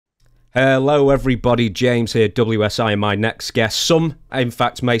Hello, everybody. James here, WSI, and my next guest. Some, in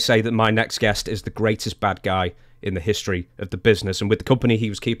fact, may say that my next guest is the greatest bad guy in the history of the business. And with the company he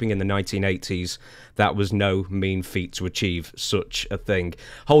was keeping in the 1980s, that was no mean feat to achieve such a thing.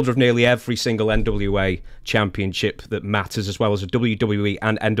 Holder of nearly every single NWA championship that matters, as well as a WWE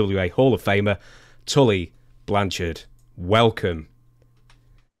and NWA Hall of Famer, Tully Blanchard. Welcome.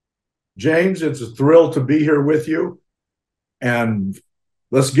 James, it's a thrill to be here with you. And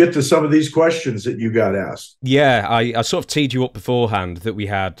let's get to some of these questions that you got asked. Yeah, I sort of teed you up beforehand that we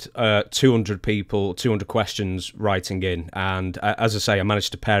had 200 people, 200 questions writing in. And as I say, I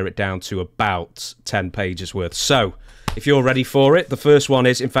managed to pare it down to about 10 pages worth. So if you're ready for it, the first one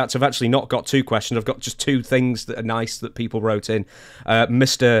is, in fact, I've actually not got two questions. I've got just two things that are nice that people wrote in.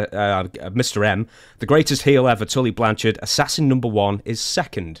 Mr. M, the greatest heel ever, Tully Blanchard. Assassin number one is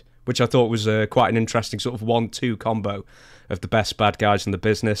second, which I thought was quite an interesting sort of 1-2 combo of the best bad guys in the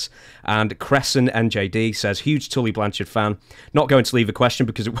business. And Crescent NJD says, huge Tully Blanchard fan. Not going to leave a question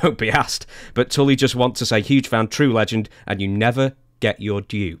because it won't be asked, but Tully just wants to say, huge fan, true legend, and you never get your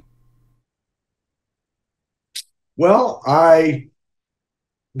due. Well,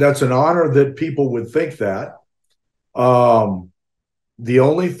 that's an honor that people would think that. The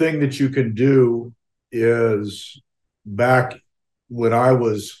only thing that you can do is, back when I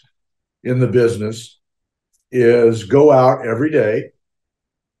was in the business, is go out every day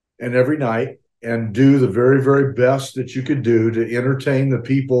and every night and do the very, very best that you could do to entertain the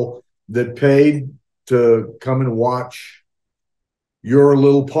people that paid to come and watch your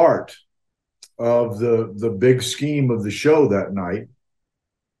little part of the big scheme of the show that night.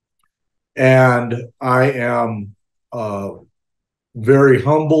 And I am very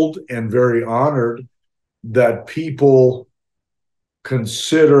humbled and very honored that people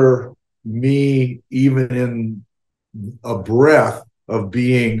consider me even in a breath of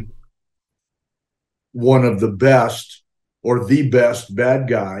being one of the best or the best bad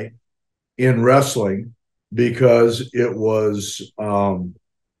guy in wrestling, because it was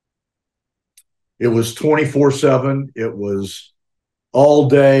 24/7. It was all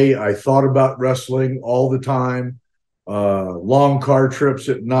day. I thought about wrestling all the time. Long car trips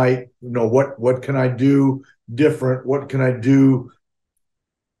at night. What can I do different? What can I do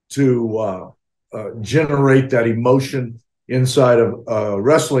to generate that emotion inside of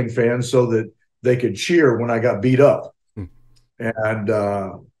wrestling fans so that they could cheer when I got beat up? And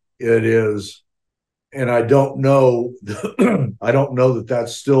it is, and I don't know, I don't know that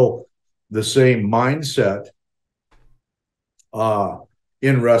that's still the same mindset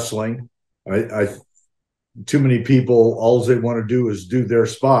in wrestling. Too many people, all they want to do is do their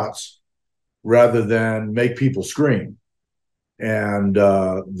spots rather than make people scream. And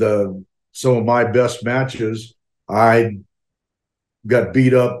some of my best matches, I got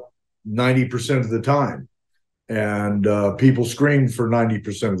beat up 90% of the time, and people screamed for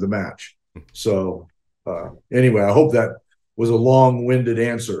 90% of the match. So anyway, I hope that was a long-winded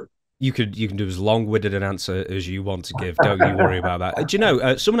answer. You can do as long-winded an answer as you want to give. Don't you worry about that. Do you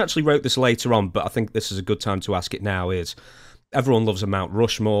know, someone actually wrote this later on, but I think this is a good time to ask it now, is everyone loves a Mount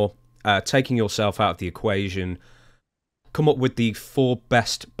Rushmore. Taking yourself out of the equation, come up with the 4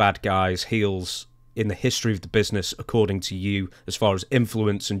 best bad guys, heels in the history of the business, according to you, as far as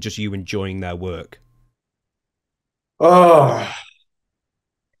influence and just you enjoying their work. I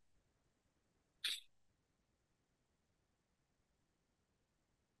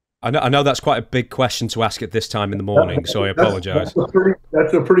know that's quite a big question to ask at this time in the morning, so I apologize.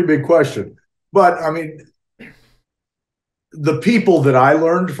 That's a pretty big question. But, I mean, the people that I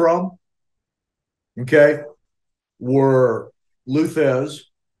learned from, okay, were Luthez,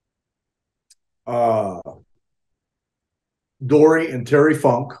 Dory and Terry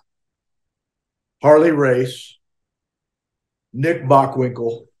Funk, Harley Race, Nick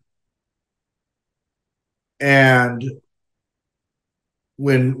Bockwinkel, and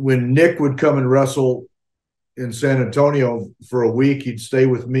when Nick would come and wrestle in San Antonio for a week, he'd stay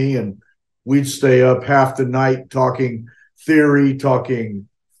with me, and we'd stay up half the night talking theory, talking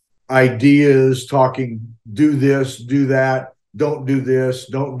ideas, talking do this, do that, don't do this,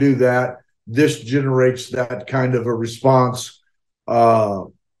 don't do that. This generates that kind of a response.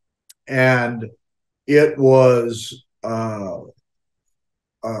 And it was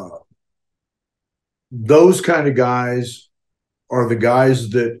those kind of guys are the guys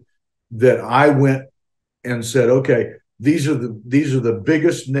that I went and said, okay, these are the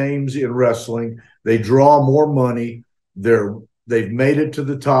biggest names in wrestling. They draw more money. They've made it to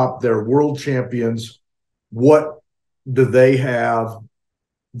the top. They're world champions. What do they have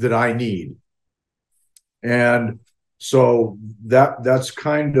that I need? And So that's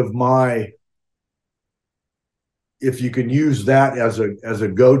kind of my, if you can use that as a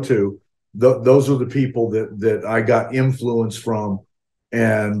go-to, those are the people that I got influence from,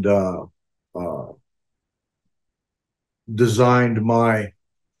 and designed my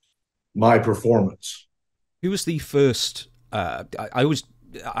performance. Who was the first? I always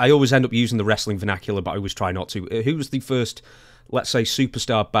end up using the wrestling vernacular, but I always try not to. Who was the first, let's say,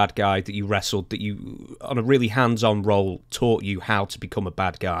 superstar bad guy that you wrestled, that you, on a really hands-on role, taught you how to become a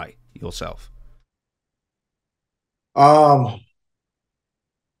bad guy yourself? I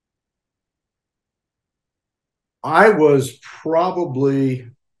was probably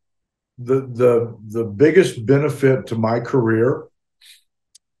the biggest benefit to my career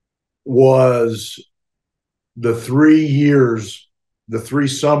was the 3 years, the 3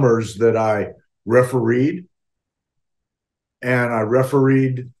 summers that I refereed, and I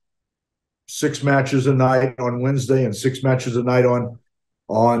refereed 6 matches a night on Wednesday and 6 matches a night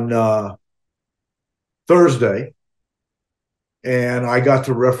on Thursday. And I got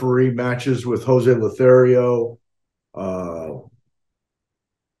to referee matches with Jose Lothario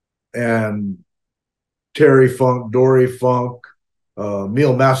and Terry Funk, Dory Funk,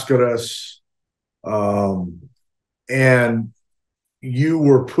 Mil Mascaras, and you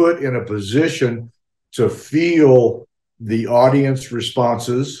were put in a position to feel the audience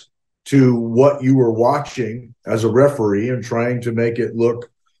responses to what you were watching as a referee and trying to make it look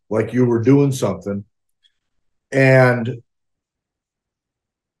like you were doing something. And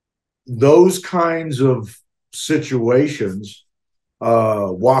those kinds of situations,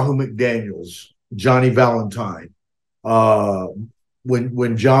 Wahoo McDaniels, Johnny Valentine,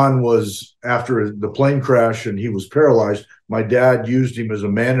 when John was, after the plane crash and he was paralyzed, my dad used him as a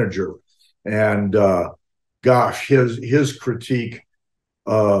manager, and gosh, his critique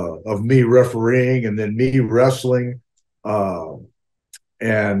of me refereeing and then me wrestling,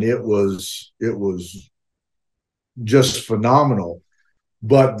 and it was just phenomenal.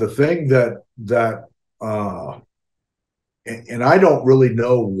 But the thing that and I don't really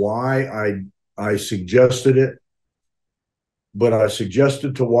know why I suggested it, but I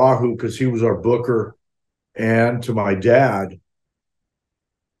suggested to Wahoo, because he was our booker, and to my dad.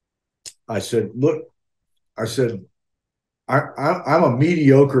 I said, look, I said, I'm a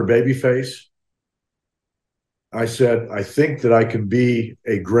mediocre babyface. I said, I think that I can be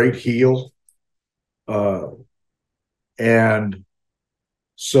a great heel. And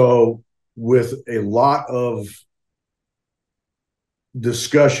so with a lot of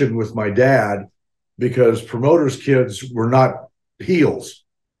discussion with my dad, because promoters' kids were not heels.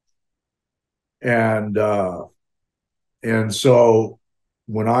 And so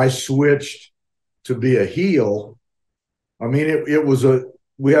when I switched to be a heel, I mean, it was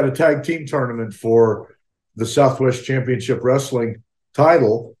we had a tag team tournament for the Southwest Championship Wrestling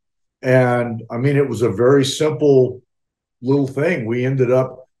title. And I mean, it was a very simple little thing. We ended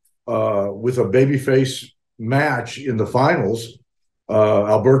up with a babyface match in the finals,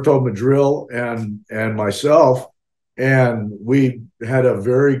 Alberto Madril and myself, and we had a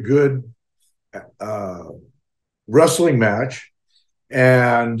very good wrestling match,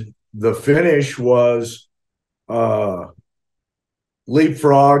 and the finish was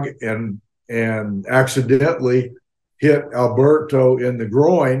leapfrog and accidentally hit Alberto in the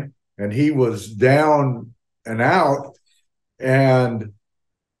groin, and he was down and out. And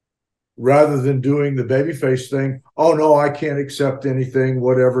rather than doing the babyface thing, oh no, I can't accept anything,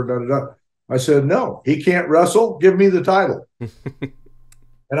 whatever, da, da, da. I said, no, he can't wrestle. Give me the title.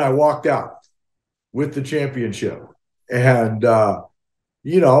 And I walked out with the championship. And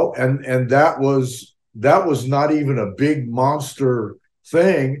and that was not even a big monster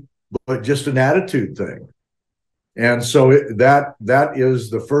thing, but just an attitude thing. And so that is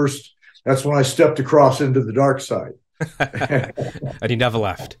the first. That's when I stepped across into the dark side. And he never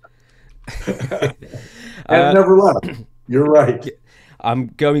left. And never left. You're right. I'm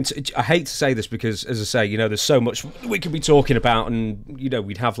going to. I hate to say this because, as I say, there's so much we could be talking about, and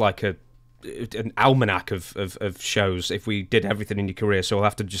we'd have like an almanac of shows if we did everything in your career. So I'll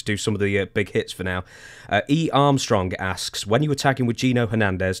have to just do some of the big hits for now. E. Armstrong asks, when you were tagging with Gino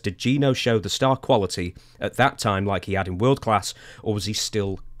Hernandez, did Gino show the star quality at that time like he had in World Class, or was he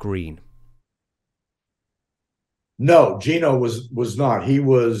still green? No, Gino was not. He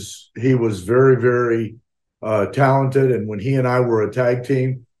was very, very talented, and when he and I were a tag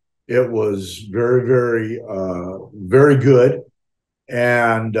team, it was very, very, very good.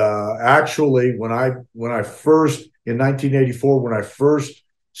 And actually, when I first, in 1984, when I first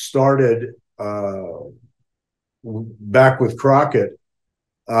started back with Crockett,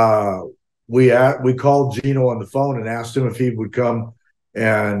 we called Gino on the phone and asked him if he would come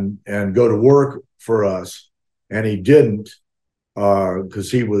and go to work for us, and he didn't,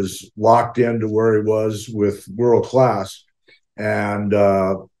 because he was locked into where he was with World Class. And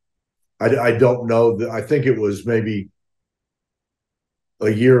I don't know. I think it was maybe a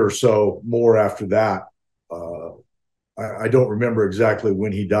year or so more after that. I don't remember exactly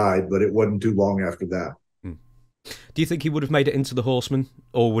when he died, but it wasn't too long after that. Do you think he would have made it into the Horsemen,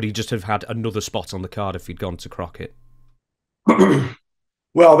 or would he just have had another spot on the card if he'd gone to Crockett?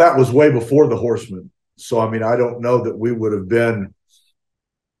 Well, that was way before the Horsemen. So, I mean, I don't know that we would have been,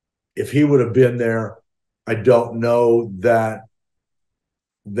 if he would have been there, I don't know that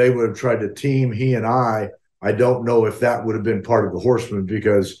they would have tried to team he and I don't know if that would have been part of the Horsemen,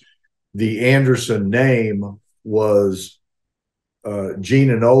 because the Anderson name was,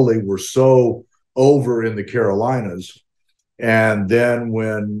 Gene and Ole were so over in the Carolinas. And then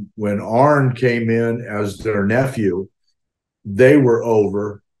when Arn came in as their nephew, they were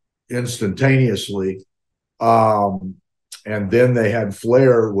over instantaneously. And then they had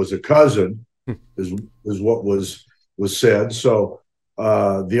Flair was a cousin, is what was said. So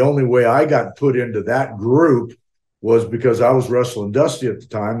the only way I got put into that group was because I was wrestling Dusty at the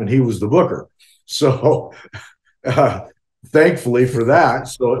time and he was the booker. So thankfully for that.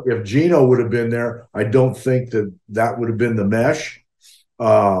 So if Gino would have been there, I don't think that would have been the mesh.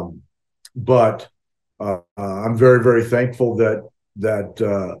 But I'm very, very thankful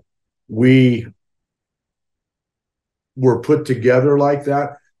that we were put together like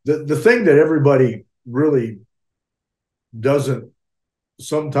that. The thing that everybody really doesn't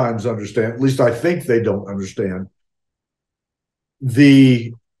sometimes understand, at least I think they don't understand,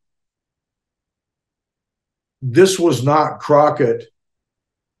 this was not Crockett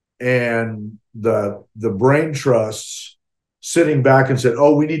and the brain trusts sitting back and said,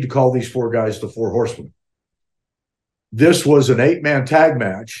 oh, we need to call these four guys the Four Horsemen. This was an 8-man tag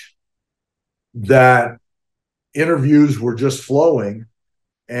match that interviews were just flowing,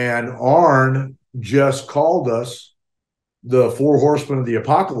 and Arn just called us the Four Horsemen of the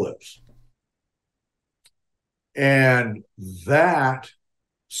Apocalypse. And that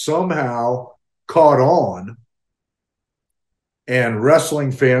somehow caught on, and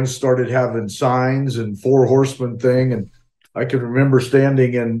wrestling fans started having signs and Four Horsemen thing. And I can remember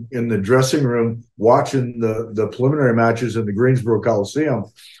standing in the dressing room watching the preliminary matches in the Greensboro Coliseum,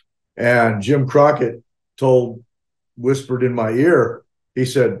 and Jim Crockett whispered in my ear, he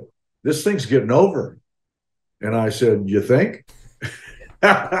said, this thing's getting over. And I said, you think?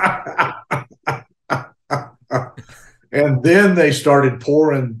 And then they started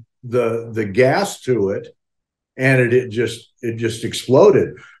pouring the gas to it, and it just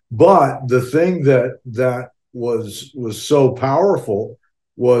exploded. But the thing that was so powerful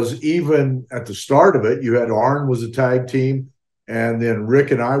was, even at the start of it, you had Arn was a tag team, and then Rick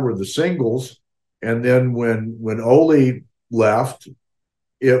and I were the singles. And then when Ole left,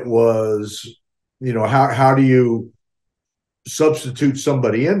 it was, how do you substitute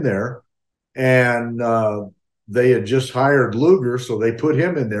somebody in there? And they had just hired Luger, so they put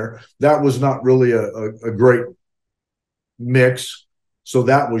him in there. That was not really a great mix, so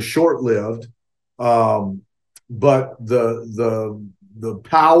that was short-lived. But the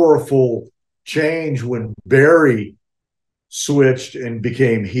powerful change when Barry switched and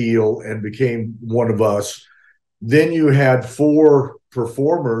became heel and became one of us, then you had four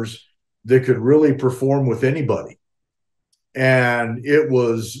performers that could really perform with anybody. And it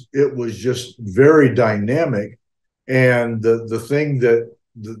was just very dynamic. And the thing that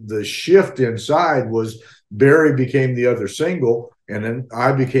the shift inside was, Barry became the other single, and then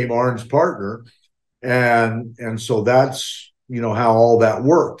I became Arn's partner. And so that's, how all that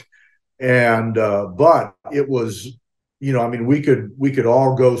worked. And but it was, I mean, we could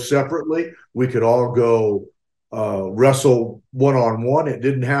all go separately. We could all go wrestle one-on-one. It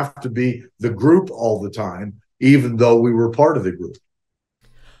didn't have to be the group all the time, even though we were part of the group.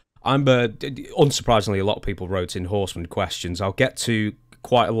 I'm unsurprisingly, a lot of people wrote in Horseman questions. I'll get to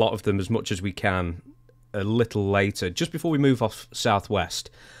quite a lot of them, as much as we can, a little later. Just before we move off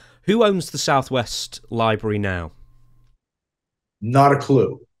Southwest, who owns the Southwest Library now? Not a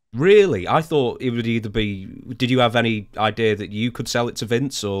clue. Really? I thought it would either be... Did you have any idea that you could sell it to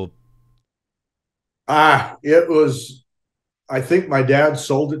Vince, or... It was... I think my dad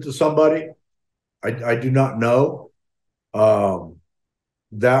sold it to somebody. I do not know.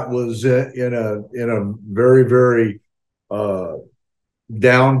 That was in a very, very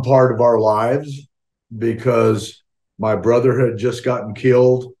down part of our lives, because my brother had just gotten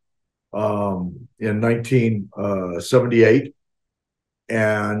killed in 1978.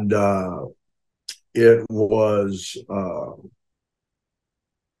 And it was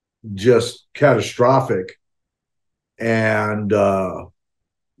just catastrophic. And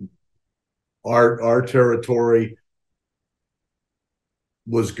our territory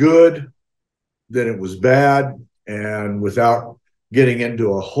was good, then it was bad, and without getting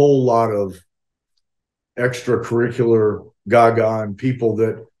into a whole lot of extracurricular gaga and people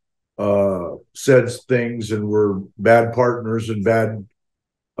that said things and were bad partners and bad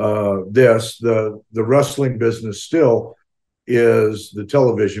the wrestling business still is the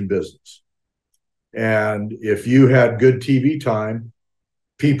television business. And if you had good TV time,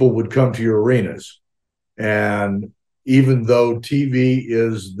 people would come to your arenas. And even though TV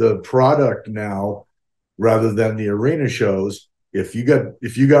is the product now rather than the arena shows, if you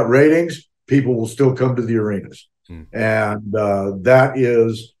got ratings, people will still come to the arenas. And that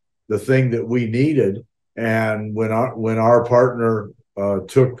is the thing that we needed. And when our partner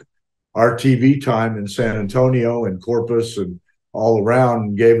took our TV time in San Antonio and Corpus and all around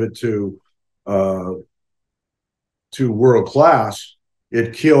and gave it to World Class,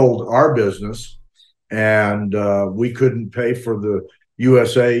 it killed our business, and we couldn't pay for the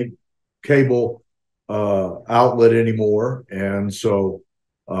USA cable outlet anymore. And so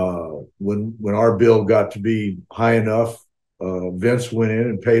when our bill got to be high enough, Vince went in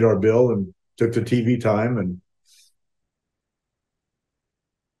and paid our bill and took the TV time. And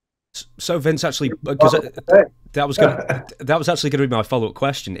so Vince, actually, because that was actually going to be my follow-up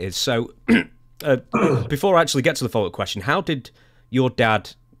question, is so before I actually get to the follow-up question, how did your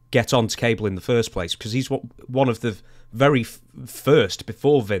dad get onto cable in the first place? Because he's one of the very first,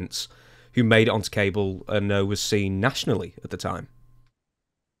 before Vince, who made it onto cable and was seen nationally at the time.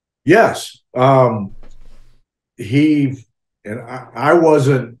 Yes. He and I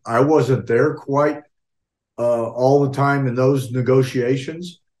wasn't there quite all the time in those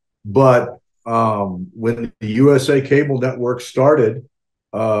negotiations, but when the USA Cable Network started,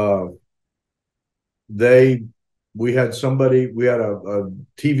 we had a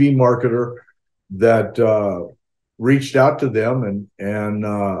TV marketer that reached out to them, and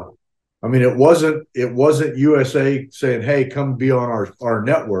I mean, it wasn't USA saying, "Hey, come be on our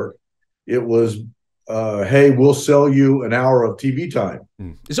network." It was, "Hey, we'll sell you an hour of TV time."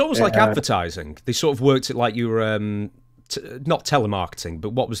 It's almost like advertising. They sort of worked it like you were not telemarketing,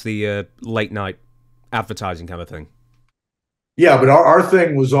 but what was the late night advertising kind of thing? Yeah, but our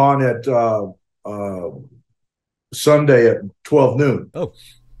thing was on at Sunday at 12 noon. Oh,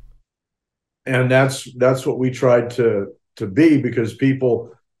 and that's what we tried to be, because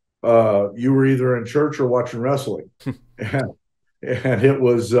people, you were either in church or watching wrestling. and it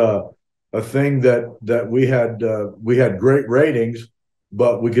was a thing that we had great ratings,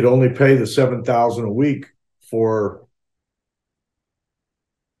 but we could only pay the $7,000 a week for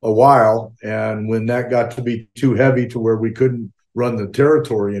a while. And when that got to be too heavy to where we couldn't run the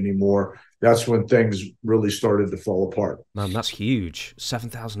territory anymore, that's when things really started to fall apart. Man, that's huge.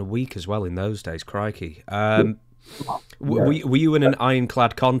 7,000 a week as well in those days, crikey. Were you in an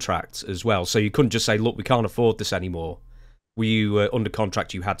ironclad contract as well? So you couldn't just say, look, we can't afford this anymore. Were you under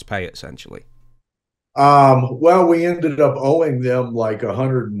contract, you had to pay it, essentially? Well, we ended up owing them like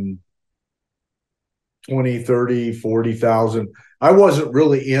 120, 30, 40,000. I wasn't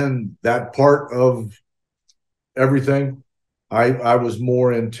really in that part of everything. I was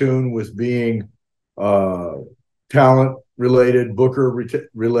more in tune with being talent related, booker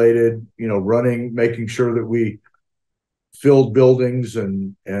related, running, making sure that we filled buildings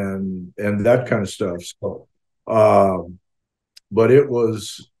and that kind of stuff. So, but it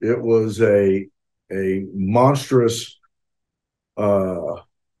was a monstrous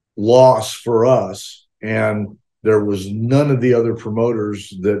loss for us, and there was none of the other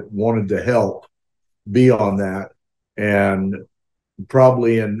promoters that wanted to help be on that. And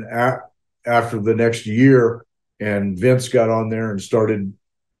probably after the next year, and Vince got on there and started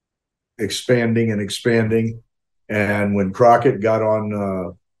expanding. And when Crockett got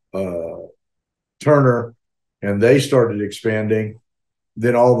on Turner and they started expanding,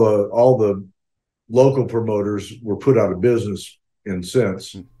 then all the local promoters were put out of business in a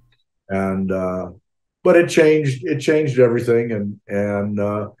sense. And but it changed everything, and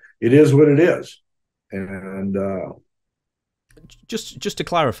it is what it is. And just to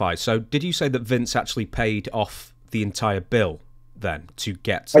clarify, so did you say that Vince actually paid off the entire bill then to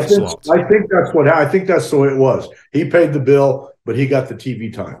get the slot? I think that's the way it was. He paid the bill, but he got the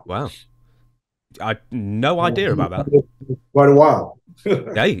TV time. Wow, I had no idea about that. Quite a while.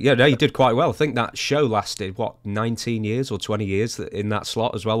 Yeah, no, you did quite well. I think that show lasted, what, 19 years or 20 years in that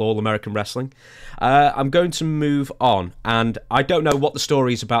slot as well, All American Wrestling. I'm going to move on, and I don't know what the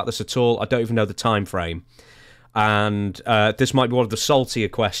story is about this at all. I don't even know the time frame. And this might be one of the saltier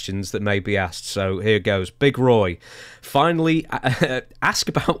questions that may be asked, so here goes. Big Roy, finally ask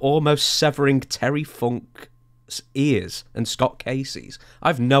about almost severing Terry Funk's ears and Scott Casey's. I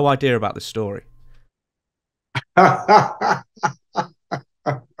have no idea about this story.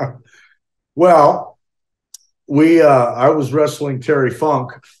 Well, I was wrestling Terry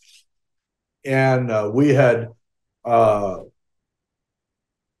Funk, and we had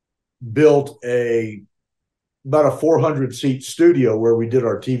built about a 400 seat studio where we did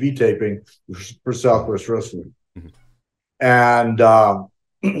our TV taping for Southwest Wrestling. And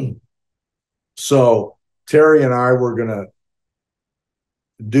so Terry and I were going to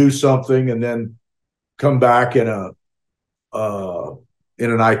do something and then come back in an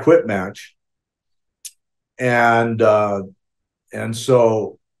I Quit match. And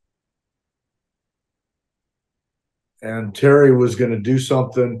Terry was going to do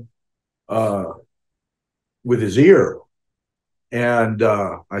something with his ear. And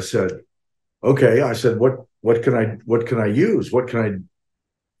I said, okay. I said, what can I use?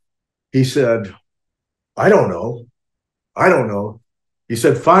 He said, I don't know. He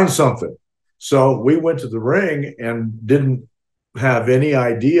said, find something. So we went to the ring and didn't have any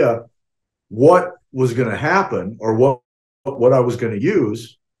idea what was going to happen or what I was going to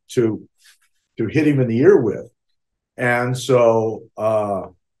use to hit him in the ear with. And so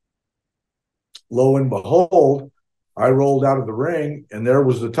lo and behold, I rolled out of the ring and there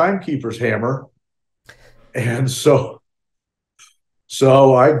was the timekeeper's hammer. And so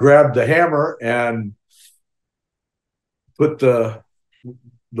I grabbed the hammer and put the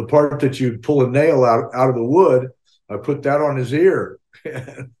part that you pull a nail out of the wood, I put that on his ear.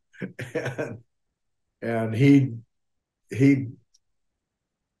 and he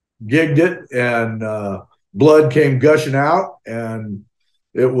gigged it, and blood came gushing out, and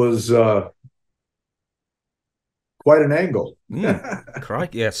it was quite an angle.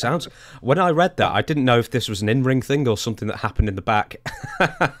 Crikey, yeah, sounds. When I read that, I didn't know if this was an in-ring thing or something that happened in the back.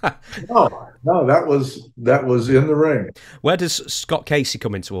 No, that was in the ring. Where does Scott Casey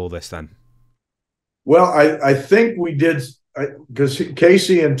come into all this then? Well, I think we did, because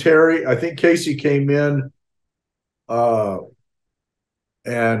Casey and Terry, I think Casey came in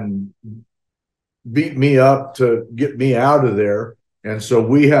and beat me up to get me out of there, and so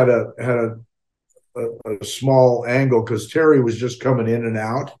we had a small angle because Terry was just coming in and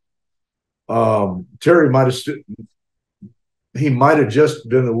out. Terry might have just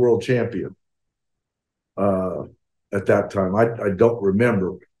been the world champion at that time. I don't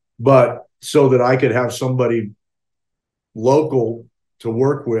remember, but so that I could have somebody local to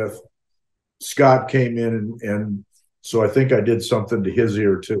work with, Scott came in, and so I think I did something to his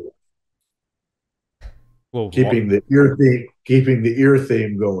ear too. Well, keeping the ear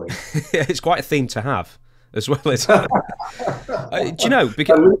theme going. It's quite a theme to have, as well as. Do you know?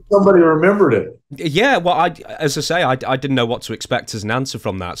 Because at least somebody remembered it. Yeah, well, as I say, I didn't know what to expect as an answer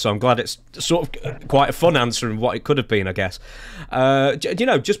from that, so I'm glad it's sort of quite a fun answer and what it could have been, I guess. You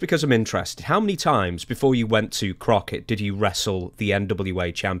know, just because I'm interested, how many times before you went to Crockett did you wrestle the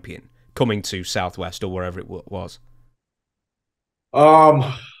NWA champion coming to Southwest or wherever it was?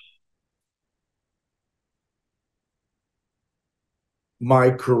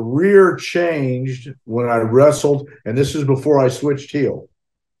 My career changed when I wrestled, and this is before I switched heel.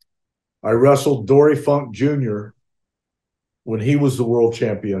 I wrestled Dory Funk Jr. when he was the world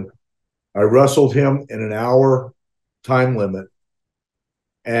champion. I wrestled him in an hour time limit.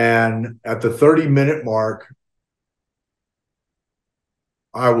 And at the 30-minute mark,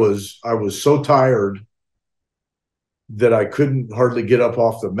 I was so tired that I couldn't hardly get up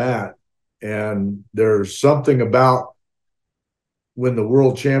off the mat. And there's something about when the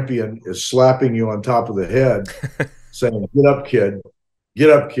world champion is slapping you on top of the head saying, get up, kid, get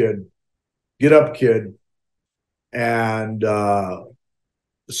up, kid, get up, kid. And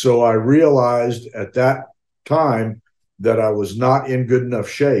so I realized at that time that I was not in good enough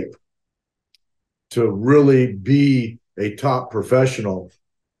shape to really be a top professional.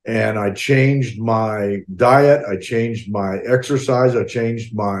 And I changed my diet, I changed my exercise, I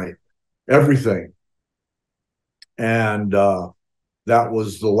changed my everything. And that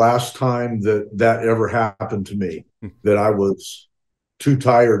was the last time that ever happened to me, that I was too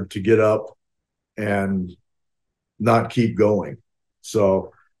tired to get up and not keep going.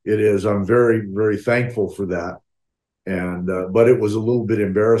 So I'm very, very thankful for that. And but it was a little bit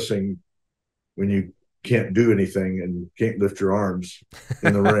embarrassing when you can't do anything and can't lift your arms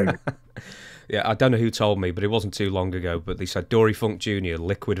in the ring. Yeah, I don't know who told me, but it wasn't too long ago. But they said Dory Funk Jr.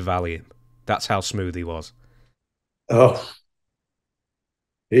 liquid Valium. That's how smooth he was. Oh,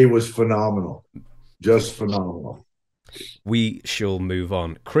 he was phenomenal, just phenomenal. We shall move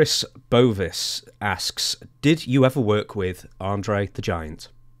on. Chris Bovis asks, did you ever work with Andre the Giant?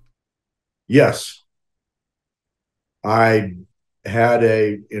 Yes. I had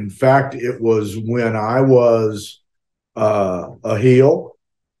in fact, it was when I was a heel.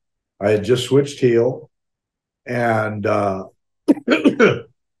 I had just switched heel, and I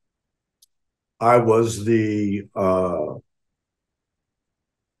was the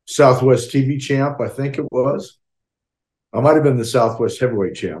Southwest TV champ, I think it was. I might have been the Southwest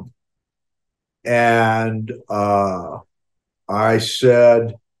heavyweight champ. And I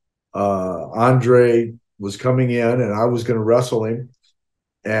said Andre was coming in and I was going to wrestle him.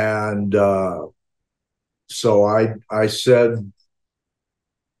 And so I said,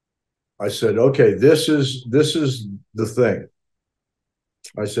 okay, this is the thing.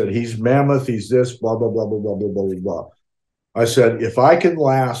 I said, he's mammoth, he's this, blah, blah, blah, blah, blah, blah, blah, blah. I said, if I can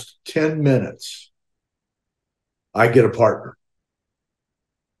last 10 minutes, I get a partner.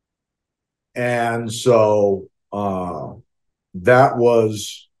 And so that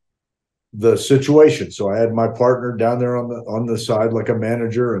was the situation. So I had my partner down there on the side like a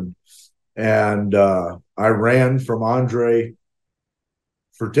manager, and I ran from Andre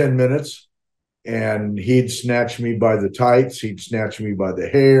for 10 minutes, and he'd snatch me by the tights, he'd snatch me by the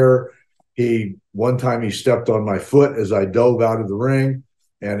hair. One time he stepped on my foot as I dove out of the ring,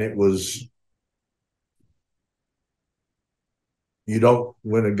 and it was,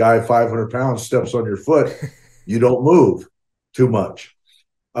 when a guy 500 pounds steps on your foot, you don't move too much.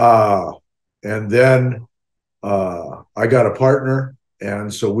 And then I got a partner,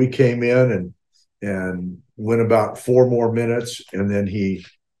 and so we came in and went about 4 more minutes, and then he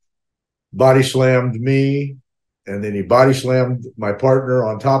body slammed me, and then he body slammed my partner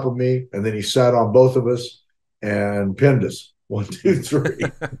on top of me, and then he sat on both of us and pinned us 1, 2, 3.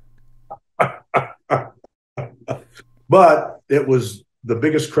 But it was the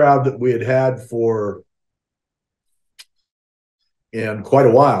biggest crowd that we had in quite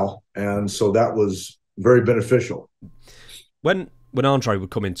a while, and so that was very beneficial. When Andre would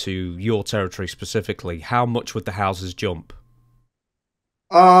come into your territory specifically, how much would the houses jump?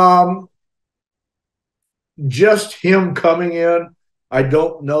 Just him coming in, I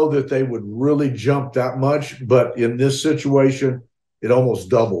don't know that they would really jump that much, but in this situation, it almost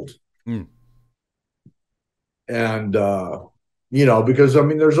doubled. Mm. And because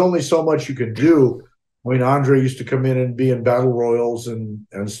there's only so much you can do. I mean, Andre used to come in and be in battle royals and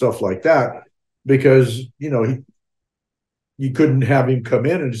stuff like that, because you couldn't have him come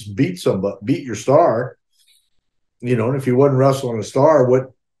in and just beat your star. And if he wasn't wrestling a star,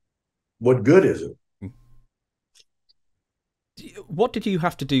 what good is it? What did you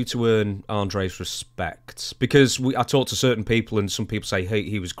have to do to earn Andre's respect? Because I talked to certain people, and some people say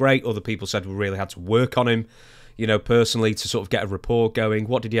he was great. Other people said we really had to work on him, personally, to sort of get a rapport going.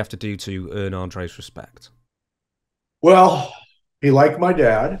 What did you have to do to earn Andre's respect? Well, he liked my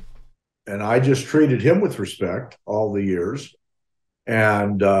dad, and I just treated him with respect all the years.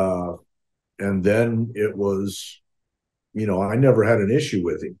 And then it was, I never had an issue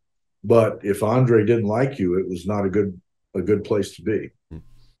with him. But if Andre didn't like you, it was not a good place to be.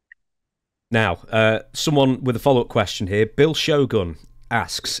 Now, someone with a follow-up question here, Bill Shogun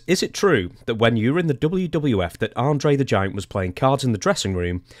asks, is it true that when you were in the WWF that Andre the Giant was playing cards in the dressing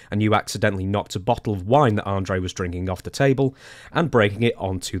room and you accidentally knocked a bottle of wine that Andre was drinking off the table and breaking it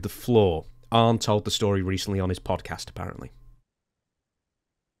onto the floor? Arn told the story recently on his podcast, apparently.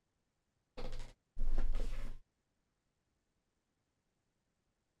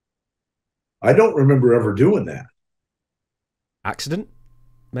 I don't remember ever doing that. Accident,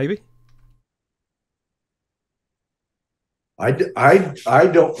 maybe? I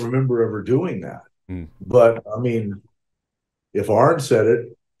don't remember ever doing that. But, if Arn said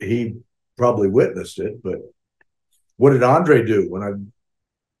it, he probably witnessed it. But what did Andre do when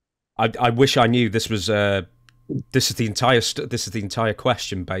I wish I knew. This was this is the entire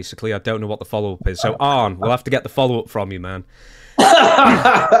question, basically. I don't know what the follow-up is. So, Arn, we'll have to get the follow-up from you, man.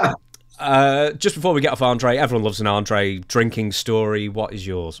 Just before we get off Andre, everyone loves an Andre drinking story. What is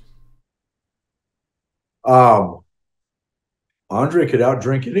yours? Andre could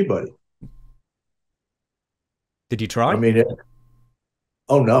outdrink anybody. Did you try?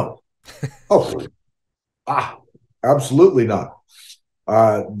 Oh no. Absolutely not.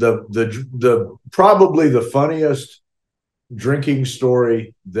 The probably the funniest drinking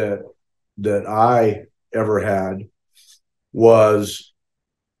story that I ever had was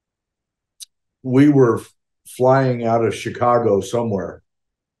we were flying out of Chicago somewhere.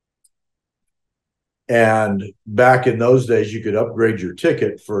 And back in those days, you could upgrade your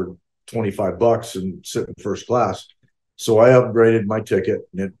ticket for $25 and sit in first class. So I upgraded my ticket,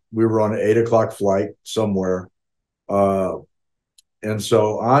 and we were on an 8 o'clock flight somewhere. And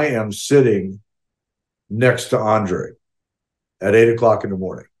so I am sitting next to Andre at 8 o'clock in the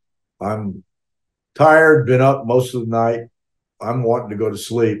morning. I'm tired, been up most of the night. I'm wanting to go to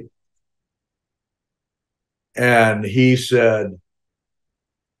sleep. And he said,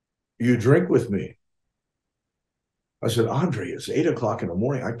 "You drink with me?" I said, "Andre, it's 8 o'clock in the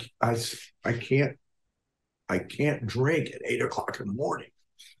morning. I can't drink at 8 o'clock in the morning."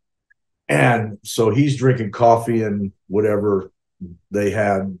 And so he's drinking coffee and whatever they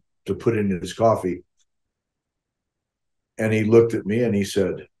had to put in his coffee. And he looked at me and he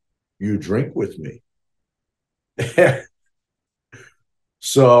said, "You drink with me?"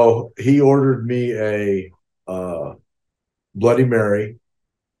 So he ordered me a Bloody Mary,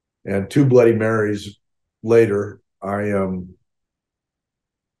 and 2 Bloody Marys later,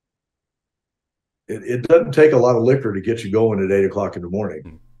 it doesn't take a lot of liquor to get you going at 8 o'clock in the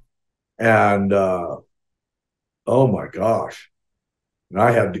morning. And oh my gosh. And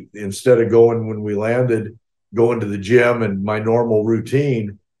I had to, instead of going when we landed, going to the gym and my normal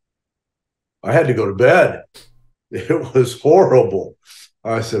routine, I had to go to bed. It was horrible.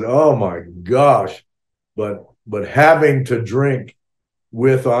 I said, "Oh my gosh." But having to drink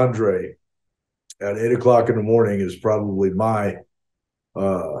with Andre at 8 o'clock in the morning is probably my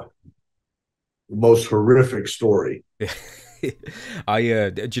most horrific story. Do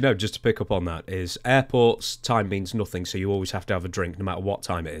you know, just to pick up on that, is airports time means nothing, so you always have to have a drink no matter what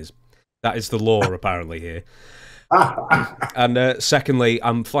time it is. That is the law apparently here. And secondly,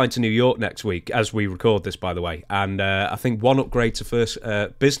 I'm flying to New York next week as we record this, by the way, and I think one upgrade to first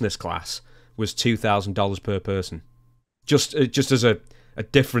business class was $2,000 per person, just as a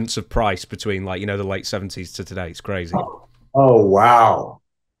difference of price between, like, you know, the late 70s to today. It's crazy. Oh wow.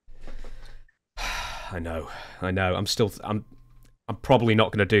 I know. I'm probably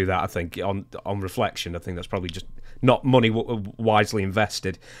not going to do that. I think on reflection, I think that's probably just not money wisely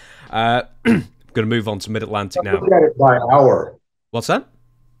invested. I'm going to move on to Mid-Atlantic now. Look at it by hour. What's that?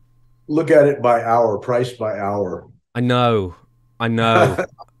 Look at it by hour, price by hour. I know.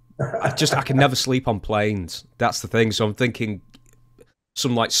 I can never sleep on planes. That's the thing. So I'm thinking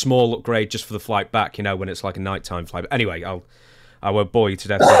some like small upgrade just for the flight back, you know, when it's like a nighttime flight. But anyway, I won't bore you to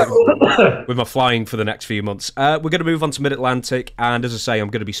death with my flying for the next few months. We're going to move on to Mid-Atlantic, and as I say, I'm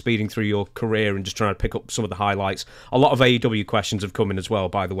going to be speeding through your career and just trying to pick up some of the highlights. A lot of AEW questions have come in as well,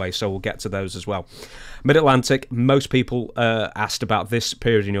 by the way, so we'll get to those as well. Mid-Atlantic, most people asked about this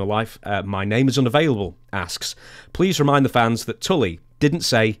period in your life. My Name is Unavailable asks, please remind the fans that Tully didn't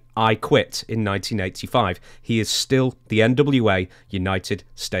say, "I quit" in 1985. He is still the NWA United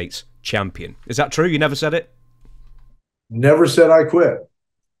States Champion. Is that true? You never said it? Never said I quit.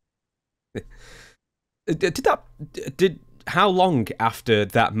 How long after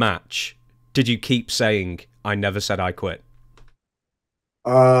that match did you keep saying, "I never said I quit"?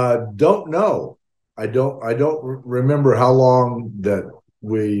 Don't know. I don't remember how long that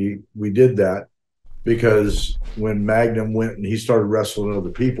we did that, because when Magnum went and he started wrestling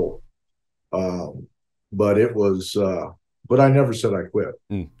other people, but it was but I never said I quit.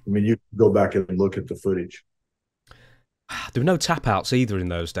 I mean, you can go back and look at the footage. There were no tap outs either in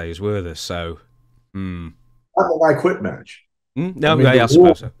those days, were there? So Not an I quit match. No, I mean, I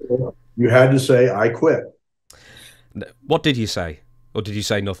suppose so. You had to say I quit. What did you say? Or did you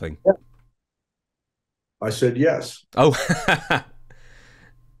say nothing? Yeah. I said yes. Oh,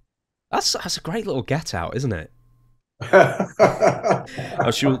 that's a great little get out, isn't it?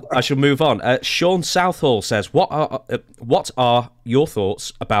 I shall move on. Sean Southall says, what are your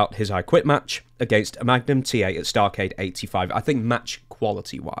thoughts about his I Quit match against Magnum TA at Starrcade 85? I think match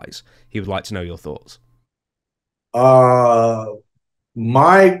quality wise, he would like to know your thoughts.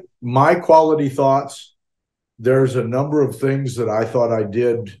 My quality thoughts, there's a number of things that I thought I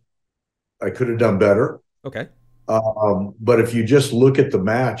could have done better. Okay. But if you just look at the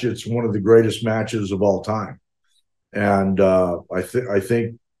match, it's one of the greatest matches of all time. And I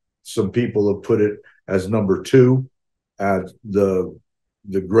think some people have put it as number 2 at the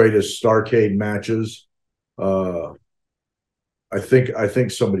greatest Starrcade matches. I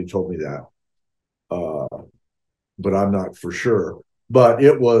think somebody told me that, but I'm not for sure. But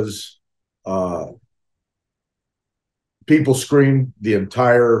it was people screamed the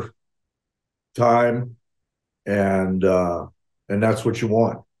entire time, and that's what you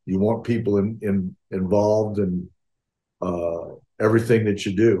want. You want people involved in everything that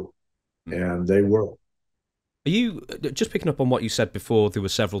you do, and they were. Are you, just picking up on what you said before, there were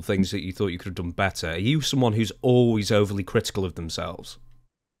several things that you thought you could have done better. Are you someone who's always overly critical of themselves?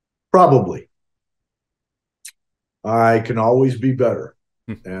 Probably. I can always be better.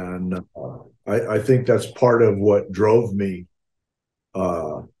 And I think that's part of what drove me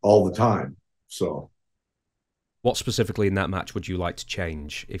all the time. So, what specifically in that match would you like to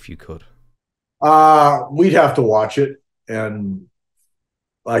change if you could? we'd have to watch it, and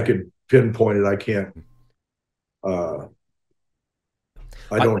I could pinpoint it. I can't. I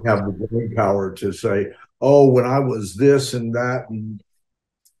don't have the brain power to say, "Oh, when I was this and that." And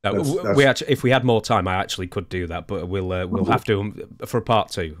we actually, if we had more time, I actually could do that, but we'll have to for part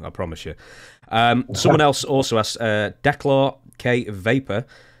two. I promise you. Someone else also asked. Declar K Vapor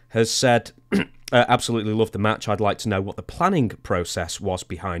has said, "Absolutely loved the match. I'd like to know what the planning process was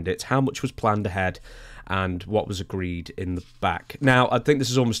behind it. How much was planned ahead, and what was agreed in the back." Now, I think this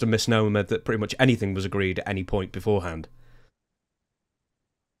is almost a misnomer that pretty much anything was agreed at any point beforehand.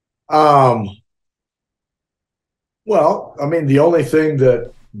 Well, I mean, the only thing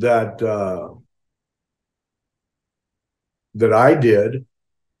that I did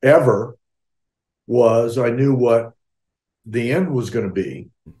ever was I knew what the end was going to be,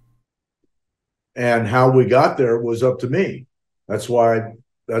 and how we got there was up to me. That's why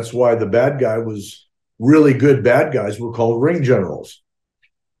the bad guy was really good. Bad guys were called ring generals,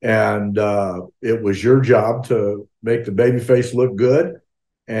 and it was your job to make the babyface look good,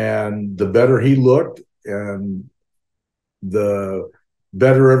 and the better he looked, and the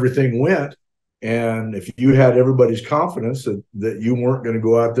better everything went. And if you had everybody's confidence that you weren't going to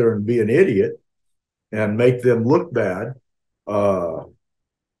go out there and be an idiot and make them look bad,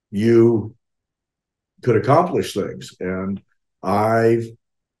 you could accomplish things. And I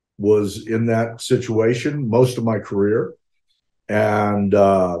was in that situation most of my career. And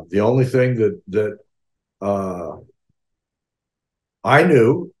the only thing that I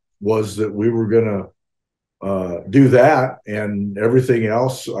knew was that we were going to do that, and everything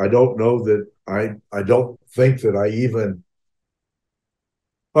else. I don't know that I don't think that I even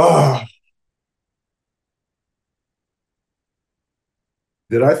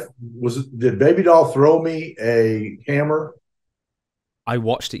did Baby Doll throw me a hammer? I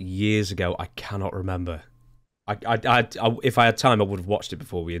watched it years ago. I cannot remember. I if I had time, I would have watched it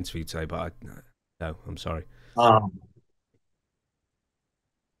before we interviewed today, but no, I'm sorry.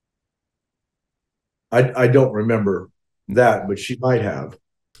 I don't remember that, but she might have.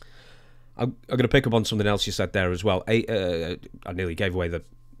 I'm going to pick up on something else you said there as well. I nearly gave away the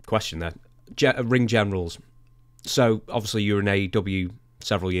question there. Ring generals. So, obviously, you were in AEW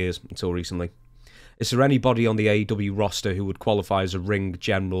several years until recently. Is there anybody on the AEW roster who would qualify as a ring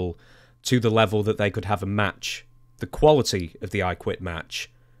general to the level that they could have a match, the quality of the I Quit match,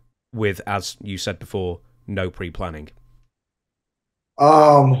 with, as you said before, no pre-planning?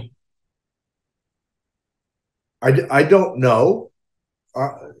 I don't know.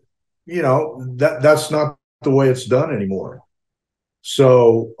 That's not the way it's done anymore.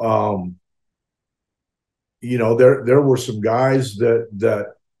 So, there were some guys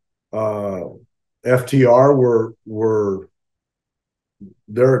that FTR were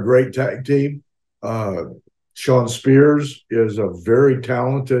they're a great tag team. Sean Spears is a very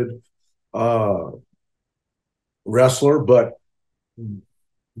talented wrestler, but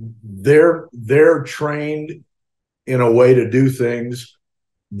they're trained in a way to do things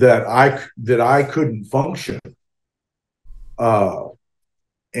that I couldn't function.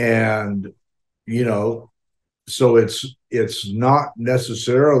 And so it's not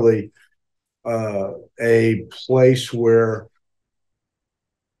necessarily a place where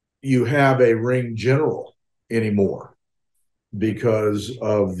you have a ring general anymore, because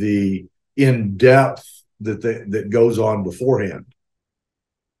of the in-depth that goes on beforehand.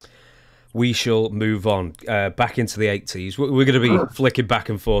 We shall move on back into the 80s. We're going to be flicking back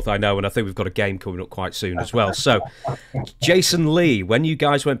and forth, I know, and I think we've got a game coming up quite soon as well. So, Jason Lee, when you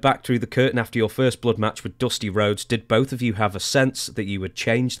guys went back through the curtain after your first blood match with Dusty Rhodes, did both of you have a sense that you had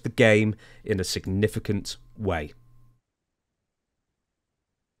changed the game in a significant way?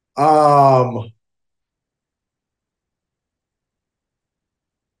 I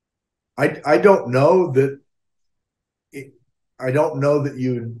don't know that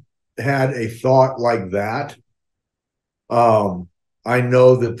you had a thought like that. I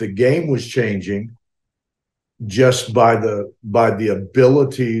know that the game was changing just by the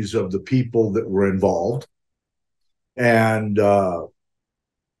abilities of the people that were involved. And the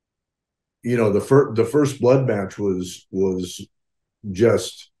first blood match was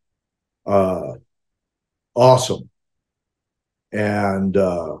just uh, awesome. And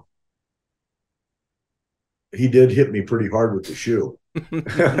he did hit me pretty hard with the shoe.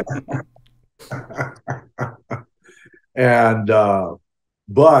 And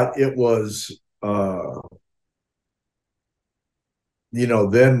but it was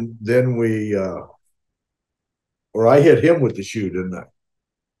then we or I hit him with the shoe, didn't I?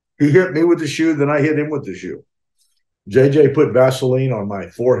 He hit me with the shoe, then I hit him with the shoe. JJ put Vaseline on my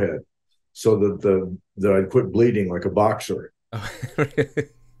forehead so that I'd quit bleeding like a boxer.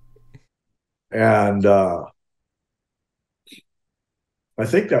 And I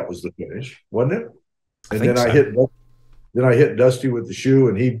think that was the finish, wasn't it? And then I hit Dusty with the shoe,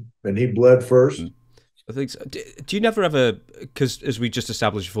 and he bled first. I think so. Do you never ever, because as we just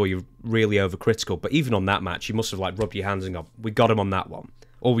established before, you're really overcritical, but even on that match, you must have like rubbed your hands and gone, we got him on that one.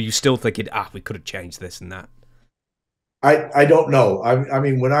 Or were you still thinking, we could have changed this and that? I don't know. I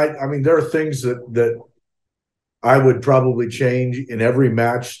mean, there are things that I would probably change in every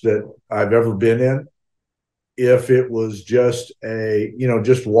match that I've ever been in. If it was just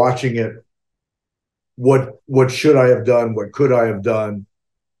just watching it, what should I have done? What could I have done?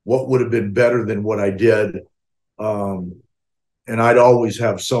 What would have been better than what I did? And I'd always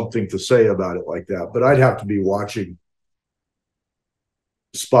have something to say about it like that. But I'd have to be watching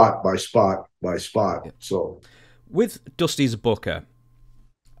spot by spot by spot. Yeah. So with Dusty as a booker,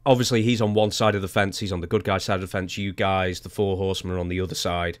 obviously he's on one side of the fence, he's on the good guy side of the fence, you guys, the Four Horsemen, are on the other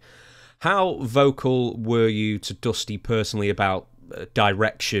side. How vocal were you to Dusty personally about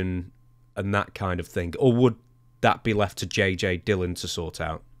direction and that kind of thing? Or would that be left to JJ Dillon to sort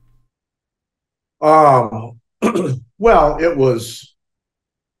out? Well,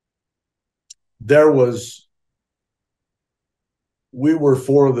 we were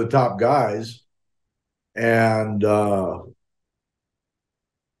four of the top guys, and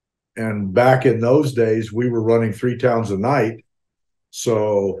back in those days, we were running 3 towns a night.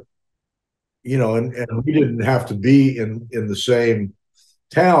 So, and we didn't have to be in the same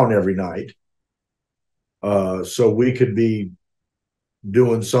town every night. So we could be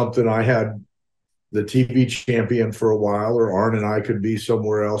doing something. I had the TV champion for a while, or Arn and I could be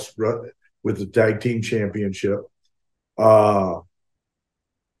somewhere else with the tag team championship.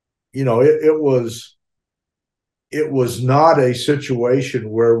 It was not a situation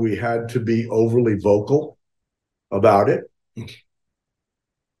where we had to be overly vocal about it.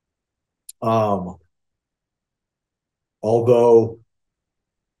 Although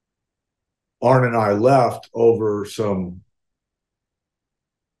Arn and I left over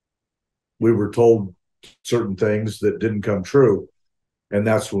we were told certain things that didn't come true. And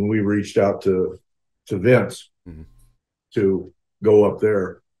that's when we reached out to Vince to go up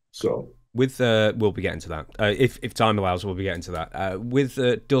there. So with we'll be getting to that. If time allows, we'll be getting to that.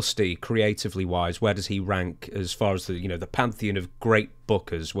 With Dusty, creatively wise, where does he rank as far as the pantheon of great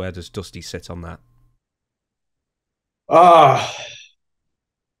bookers? Where does Dusty sit on that?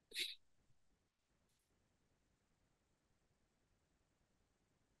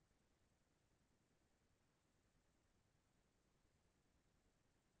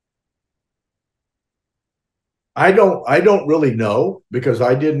 I don't really know, because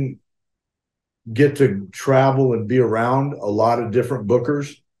I didn't get to travel and be around a lot of different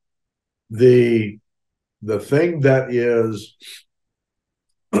bookers. The thing that is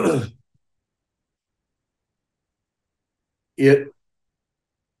it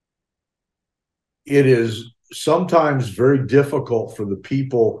is sometimes very difficult for the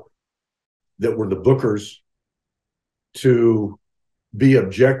people that were the bookers to be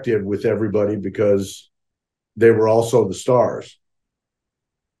objective with everybody, because they were also the stars.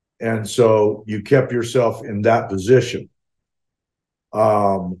 And so you kept yourself in that position.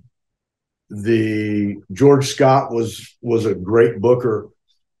 The George Scott was a great booker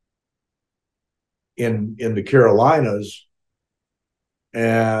in the Carolinas,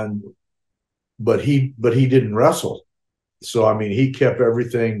 but he didn't wrestle. So I mean, he kept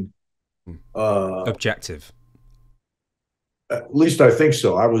everything objective. At least I think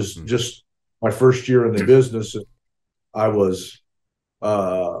so. I was just my first year in the business. I was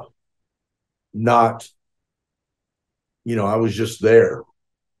not, I was just there,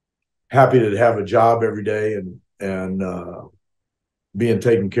 happy to have a job every day and being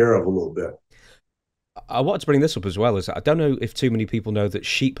taken care of a little bit. I wanted to bring this up as well. I don't know if too many people know that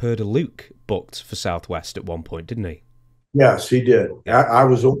Sheepherder Luke booked for Southwest at one point, didn't he? Yes, he did. I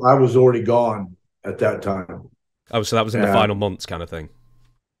was already gone at that time. Oh, so that was in the final months kind of thing.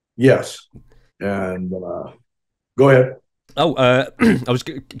 Yes. And go ahead. Oh, I was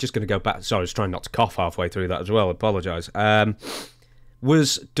just going to go back. Sorry, I was trying not to cough halfway through that as well. I apologise.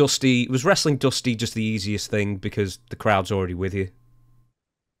 Was wrestling Dusty just the easiest thing because the crowd's already with you?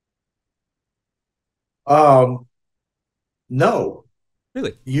 No,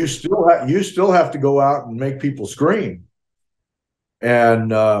 Really? you still have to go out and make people scream,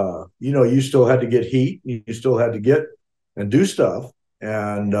 and you still had to get heat, you still had to get and do stuff,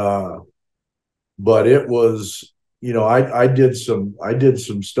 and but it was, I did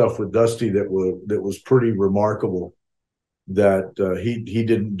some stuff with Dusty that was pretty remarkable, that he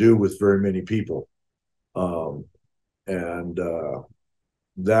didn't do with very many people, and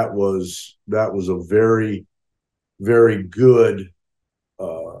that was a very, very good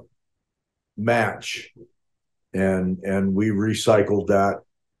match, and we recycled that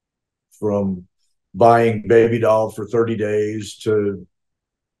from buying baby doll for 30 days to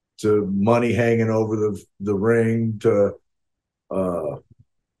money hanging over the ring to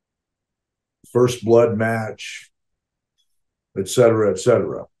first blood match, et cetera, et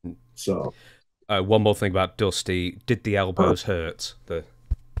cetera. So one more thing about Dusty. Did the elbows hurt? Did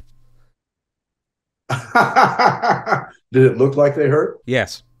it look like they hurt?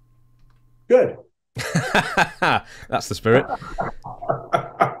 Yes. Good. That's the spirit.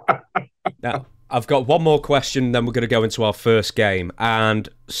 Now, I've got one more question, then we're going to go into our first game. And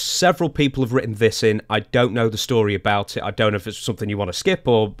several people have written this in. I don't know the story about it. I don't know if it's something you want to skip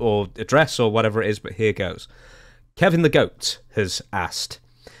or address or whatever it is, but here goes. Kevin the Goat has asked,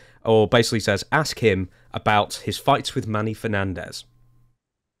 or basically says, ask him about his fights with Manny Fernandez.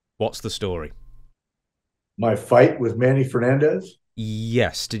 What's the story? My fight with Manny Fernandez?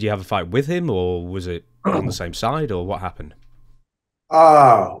 Yes. Did you have a fight with him, or was it on the same side, or what happened?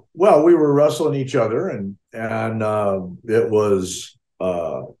 Well, we were wrestling each other, and it was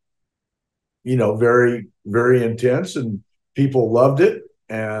very, very intense, and people loved it,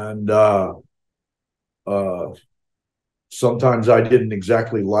 and sometimes I didn't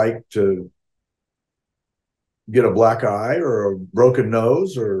exactly like to get a black eye or a broken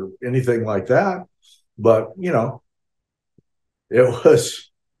nose or anything like that, but it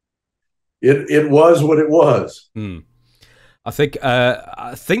was what it was. I think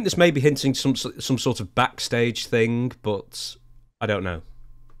this may be hinting some sort of backstage thing, but I don't know.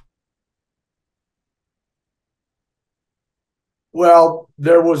 Well,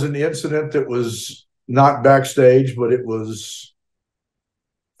 there was an incident that was not backstage, but it was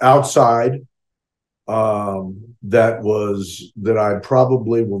outside, that I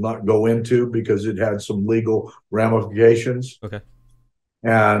probably will not go into because it had some legal ramifications. Okay.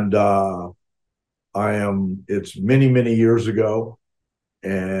 And it's many, many years ago,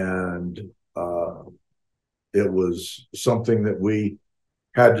 and it was something that we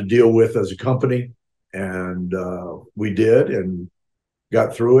had to deal with as a company, and we did and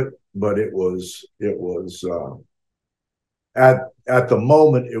got through it. But it was at the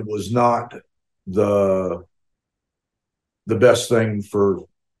moment, it was not the best thing for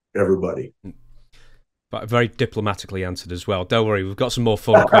everybody. But very diplomatically answered as well. Don't worry, we've got some more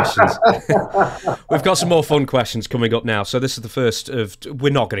fun questions. We've got some more fun questions coming up now. So this is the first of...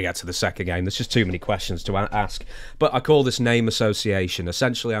 We're not going to get to the second game. There's just too many questions to ask. But I call this name association.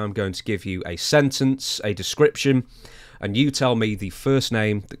 Essentially, I'm going to give you a sentence, a description, and you tell me the first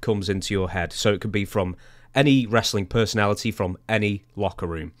name that comes into your head. So it could be from any wrestling personality from any locker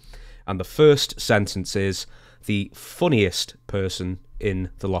room. And the first sentence is the funniest person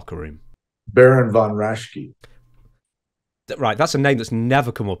in the locker room. Baron von Raschke. Right, that's a name that's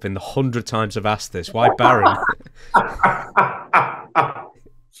never come up in the 100 times I've asked this. Why Baron?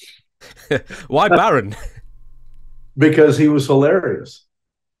 Why Baron? Because he was hilarious.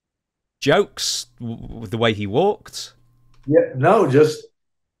 Jokes with the way he walked? Yeah, no, just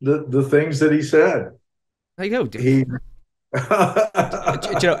the things that he said. There you go.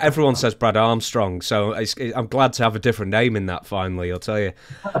 Everyone says Brad Armstrong, so I'm glad to have a different name in that finally, I'll tell you.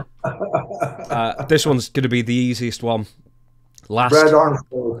 This one's going to be the easiest one. Brad Armstrong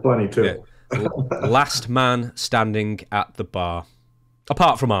was funny too. Yeah. Last man standing at the bar,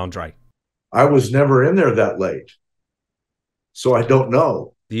 apart from Andre. I was never in there that late, so I don't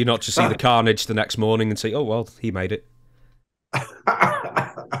know. Do you not just see the carnage the next morning and say, oh, well, he made it?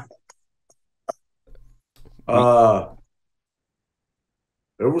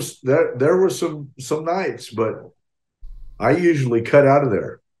 There were some nights, but I usually cut out of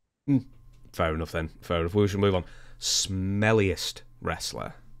there. Fair enough then. Fair enough. We should move on. Smelliest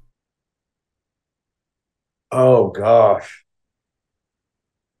wrestler. Oh gosh,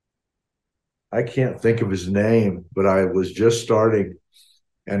 I can't think of his name, but I was just starting,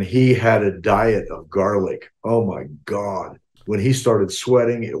 and he had a diet of garlic. Oh my God. when he started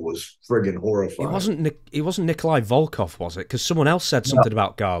sweating, it was friggin' It horrifying. wasn't Nikolai Volkov, was it? Because someone else said something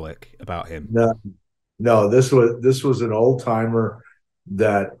about garlic about him. No, no, this was an old timer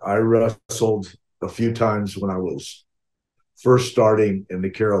that I wrestled a few times when I was first starting in the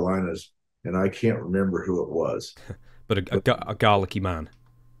Carolinas, and I can't remember who it was. But a garlicky man.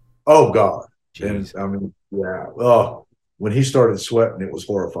 Oh God! Jeez. And I mean, yeah. Oh, when he started sweating, it was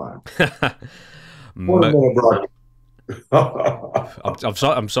horrifying. Mo-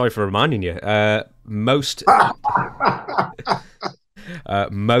 I'm sorry for reminding you. Most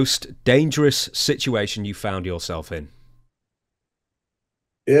dangerous situation you found yourself in?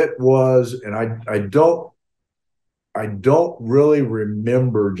 It was, and I don't really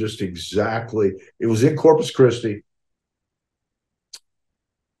remember just exactly. It was in Corpus Christi,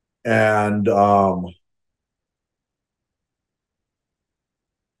 and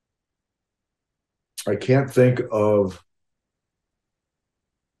I can't think of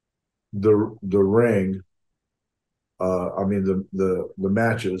the ring. I mean the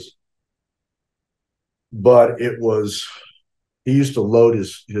matches, but it was he used to load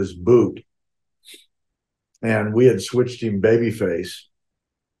his boot, and we had switched him babyface,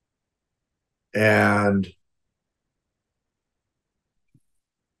 and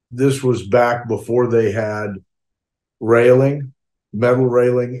this was back before they had metal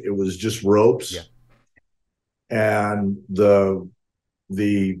railing. It was just ropes, Yeah. and the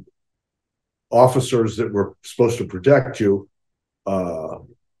officers that were supposed to protect you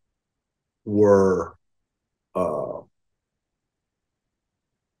were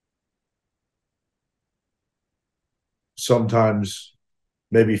sometimes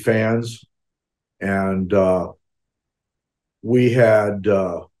maybe fans, and we had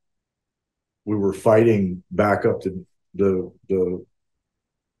we were fighting back up to the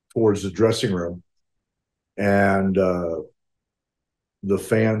towards the dressing room, and the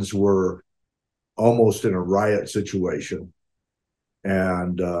fans were almost in a riot situation,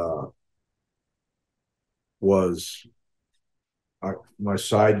 and my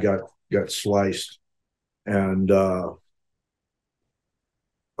side got sliced, and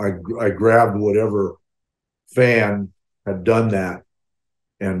I grabbed whatever fan had done that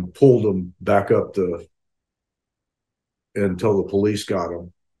and pulled him back up until the police got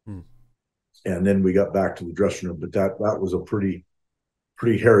him, and then we got back to the dressing room. But that was a pretty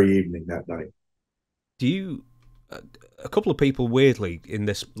hairy evening that night. Do you? A couple of people, weirdly, in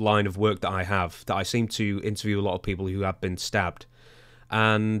this line of work that I seem to interview a lot of people who have been stabbed,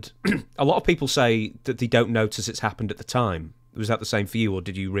 and a lot of people say that they don't notice it's happened at the time. Was that the same for you, or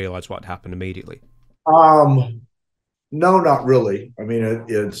did you realise what had happened immediately? No, not really. I mean,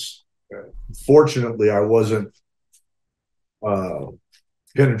 it's fortunately I wasn't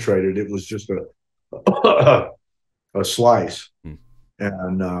penetrated. It was just a slice,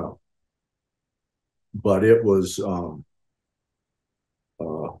 and but it was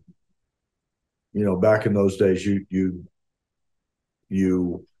back in those days, you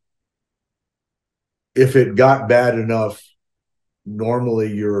if it got bad enough,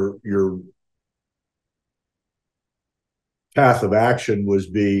 normally your path of action was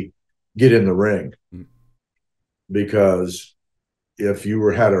get in the ring, because if you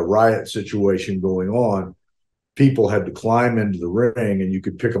had a riot situation going on, people had to climb into the ring, and you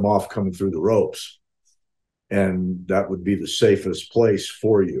could pick them off coming through the ropes, and that would be the safest place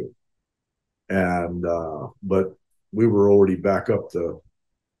for you. And but we were already back up the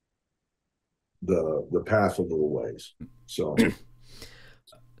path a little ways. So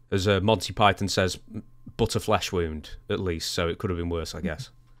as Monty Python says, but a flesh wound at least, so it could have been worse, I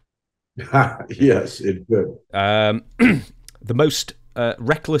guess. Yes, it could. The most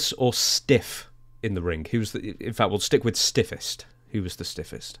reckless or stiff in the ring? In fact, we'll stick with stiffest. Who was the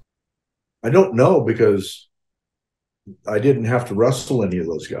stiffest? I don't know, because I didn't have to wrestle any of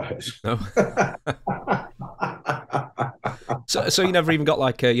those guys. No. So you never even got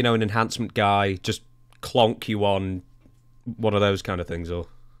like an enhancement guy just clonk you on one of those kind of things, or?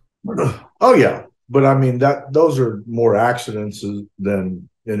 Oh yeah, but I mean those are more accidents than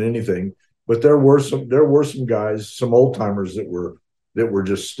anything. But there were some guys, some old timers that were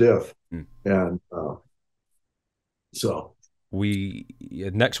just stiff, and so.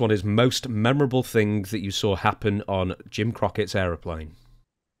 Next one is most memorable thing that you saw happen on Jim Crockett's aeroplane.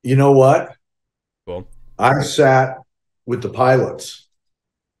 You know what? Go on. I sat with the pilots.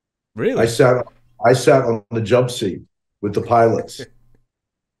 Really? I sat on the jump seat with the pilots,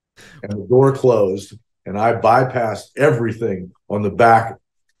 and the door closed, and I bypassed everything on the back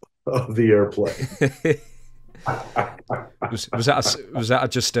of the airplane. was that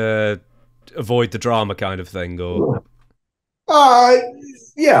just a avoid the drama kind of thing, or? Uh,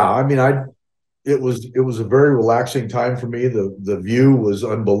 yeah. I mean, it was a very relaxing time for me. The view was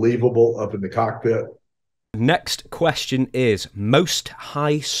unbelievable up in the cockpit. Next question is most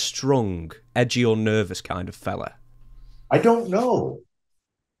high strung, edgy or nervous kind of fella. I don't know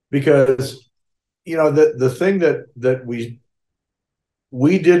because the thing that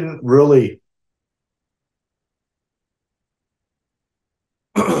we didn't really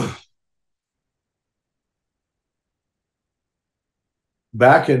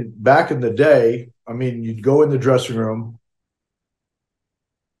back in the day. I mean, you'd go in the dressing room,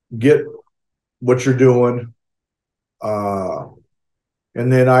 get what you're doing, uh,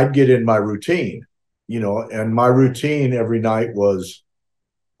 and then I'd get in my routine. And my routine every night was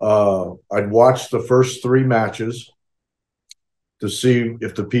I'd watch the first three matches to see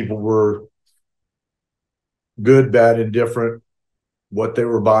if the people were good, bad, indifferent, what they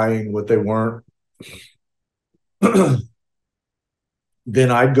were buying, what they weren't.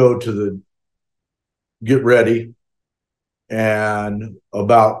 Then I'd go to the get ready, and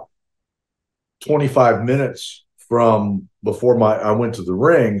about 25 minutes from before I went to the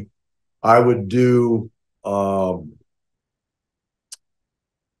ring, I would do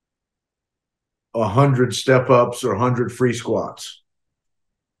 100 step ups or 100 free squats,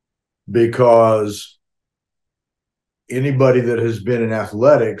 because anybody that has been in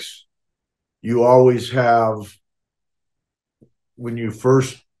athletics, you always have, when you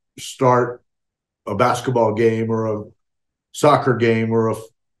first start a basketball game or a soccer game or a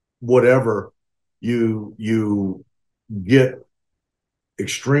whatever, you get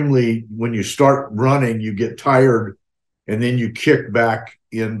extremely, when you start running, you get tired, and then you kick back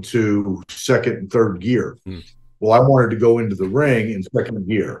into second and third gear. Well, I wanted to go into the ring in second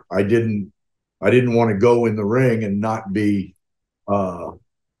gear. I didn't want to go in the ring and not be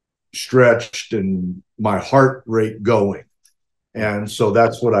stretched and my heart rate going. And so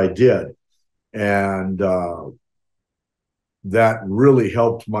that's what I did. And that really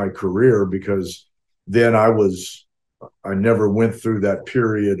helped my career, because then I never went through that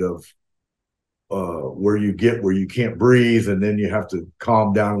period of where you can't breathe, and then you have to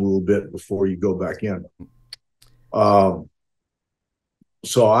calm down a little bit before you go back in.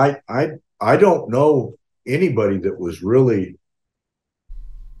 So I don't know anybody that was really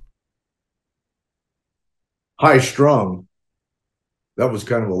high strung. That was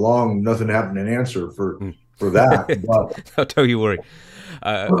kind of a long, nothing happening answer for that. But don't you worry.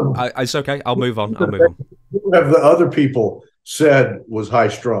 It's okay. I'll move on. Who have the other people said was high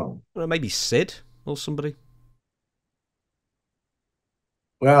strung? Well, maybe Sid or somebody.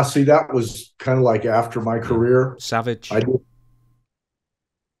 Well, see, that was kind of like after my career. Savage.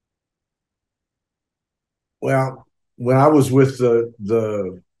 Well, when I was with the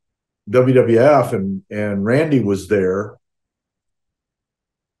WWF and Randy was there,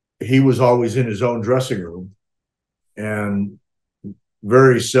 he was always in his own dressing room and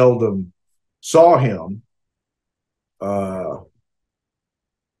very seldom saw him.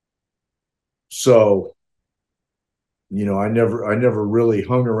 So, I never really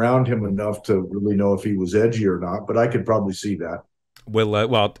hung around him enough to really know if he was edgy or not, but I could probably see that.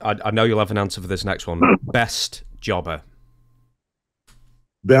 Well, I know you'll have an answer for this next one. Best jobber.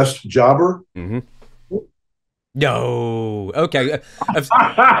 Best jobber? Mm-hmm. No. Okay. Of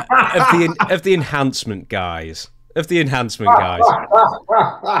the enhancement guys. Do you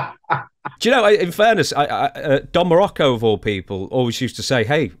know, in fairness, Don Morocco, of all people, always used to say,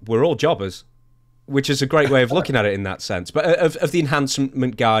 hey, we're all jobbers, which is a great way of looking at it in that sense. But of the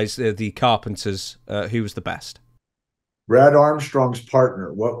enhancement guys, the carpenters, who was the best? Brad Armstrong's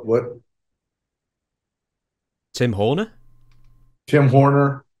partner. What? Tim Horner? Tim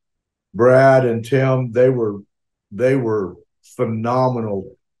Horner, Brad and Tim, they were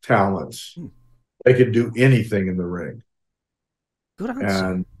phenomenal talents. They could do anything in the ring. Good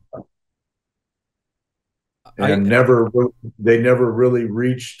answer. And they never really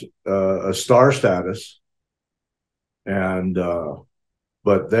reached a star status. And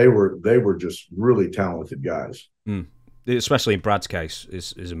but they were just really talented guys. Especially in Brad's case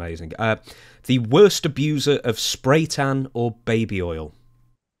is amazing. The worst abuser of spray tan or baby oil?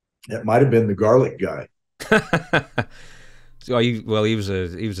 It might have been the garlic guy. He was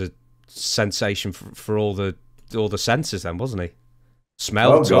a sensation for all the senses then, wasn't he?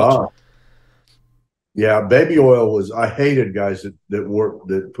 Smell, touch. God. Yeah, baby oil was. I hated guys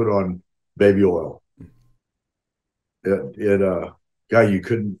that put on baby oil. Guy, you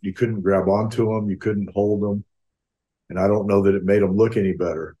couldn't grab onto them, you couldn't hold them, and I don't know that it made them look any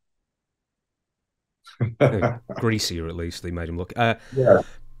better. Greasier, at least they made him look. Yeah.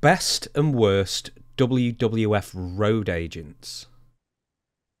 Best and worst WWF road agents?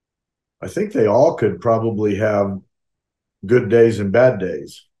 I think they all could probably have good days and bad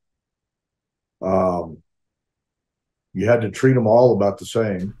days. You had to treat them all about the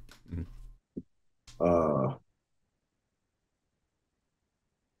same. Uh,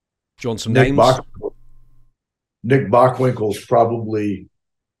 Do you want some names? Nick Bockwinkel's probably,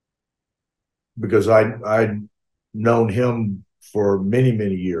 because I'd known him for many,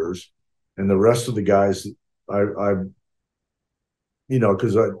 many years, and the rest of the guys, I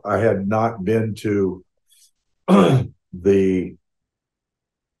because I had not been to the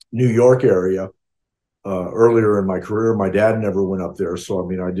New York area earlier in my career. My dad never went up there, so I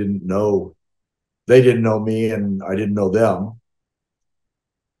mean, I didn't know, they didn't know me, and I didn't know them.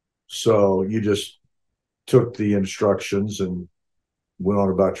 So you just took the instructions and went on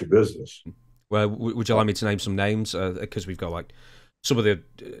about your business. Well, would you like me to name some names? Because we've got like some of the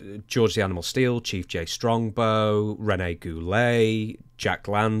George the Animal Steel, Chief J Strongbow, Rene Goulet, Jack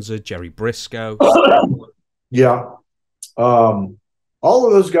Lanza, Jerry Briscoe. Yeah, all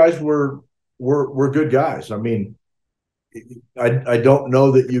of those guys were good guys. I mean, I don't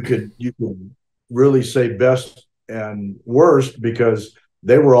know that you could really say best and worst, because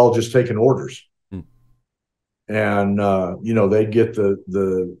they were all just taking orders. And they'd get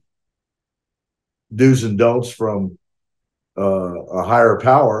the do's and don'ts from a higher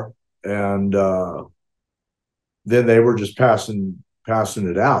power, and then they were just passing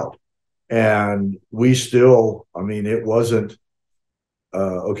it out. And we still, I mean, it wasn't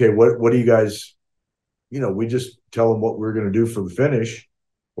okay, what do you guys, we just tell them what we're going to do for the finish,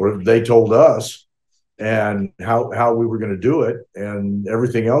 or they told us, and how we were going to do it, and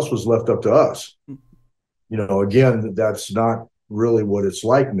everything else was left up to us. Again, that's not really what it's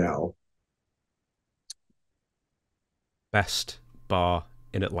like now. Best bar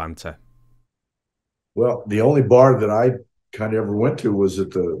in Atlanta? Well, the only bar that I kind of ever went to was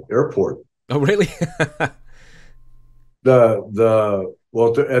at the airport. Oh, really? At the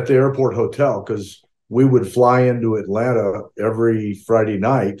airport hotel, because we would fly into Atlanta every Friday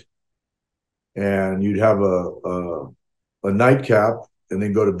night, and you'd have a nightcap, and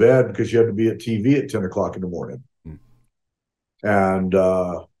then go to bed because you had to be at TV at 10 o'clock in the morning. And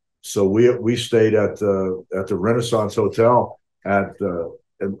so we stayed at the Renaissance Hotel at the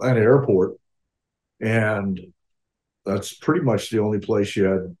Atlanta airport, and that's pretty much the only place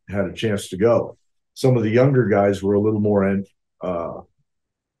you had a chance to go. Some of the younger guys were a little more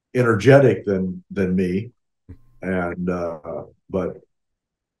energetic than me, and but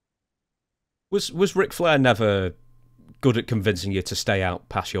was Ric Flair never good at convincing you to stay out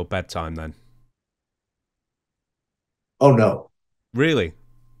past your bedtime then? Oh, no. Really?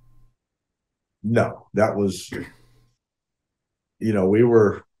 No, that was, we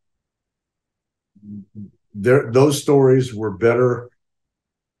were there. Those stories were better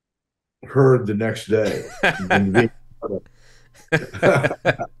heard the next day.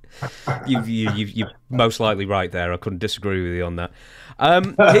 You're most likely right there. I couldn't disagree with you on that.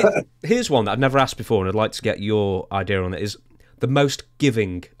 Here's one that I've never asked before, and I'd like to get your idea on it. Is the most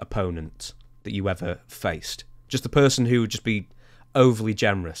giving opponent that you ever faced? Just the person who would just be overly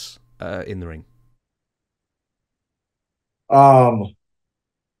generous in the ring. Well,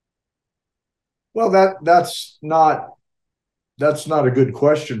 that's not a good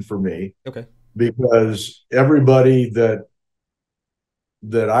question for me. Okay. Because everybody that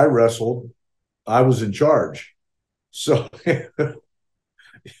I wrestled, I was in charge. So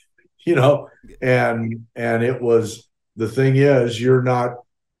and it was, the thing is, you're not,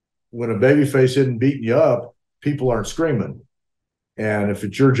 when a babyface isn't beating you up, people aren't screaming. And if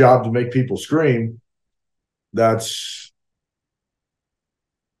it's your job to make people scream, that's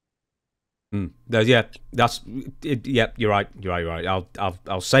yeah, that's it. Yeah, you're right.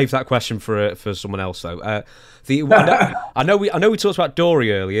 I'll save that question for someone else though. I know we talked about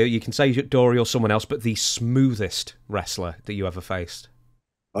Dory earlier. You can say Dory or someone else, but the smoothest wrestler that you ever faced,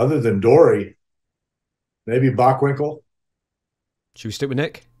 other than Dory, maybe Bockwinkel. Should we stick with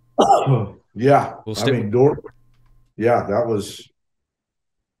Nick? Yeah, We'll stick with Dory. Yeah, that was.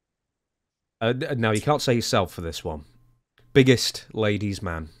 Now you can't say yourself for this one. Biggest ladies'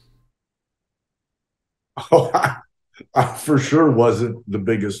 man. Oh, I for sure wasn't the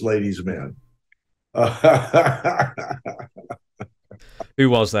biggest ladies' man. Who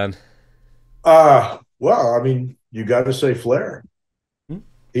was then? Well, I mean, you got to say Flair.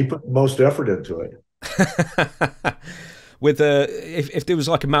 He put the most effort into it. With if there was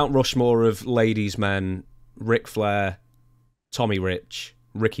like a Mount Rushmore of ladies' men, Ric Flair, Tommy Rich,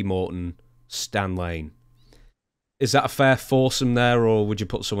 Ricky Morton, Stan Lane. Is that a fair foursome there, or would you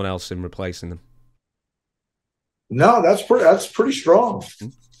put someone else in replacing them? No, that's pretty strong. Hmm?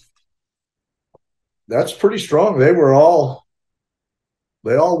 That's pretty strong. They all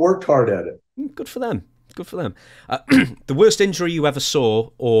worked hard at it. Good for them. Good for them. The worst injury you ever saw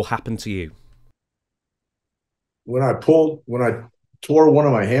or happened to you? When I tore one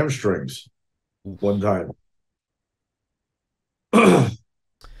of my hamstrings Oof. one time.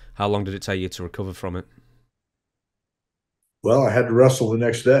 How long did it take you to recover from it? Well, I had to wrestle the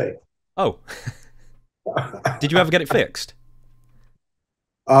next day. Oh, did you ever get it fixed?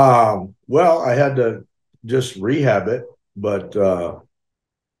 Well, I had to just rehab it, but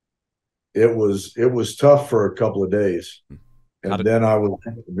it was tough for a couple of days. How And did, then I was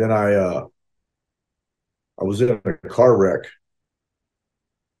in a car wreck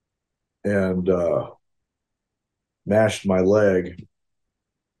and mashed my leg,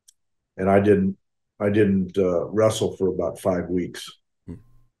 and I didn't wrestle for about 5 weeks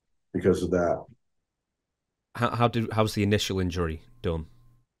because of that. how's the initial injury done?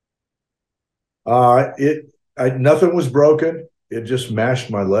 Nothing was broken. It just mashed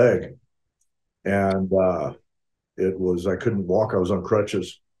my leg, and I couldn't walk. I was on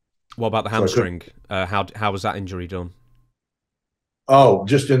crutches. What about the So hamstring? How was that injury done? Oh,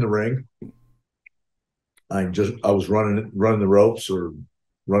 just in the ring. I was running the ropes or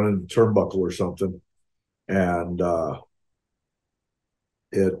running the turnbuckle or something, and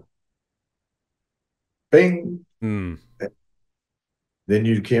it bing. Hmm. Then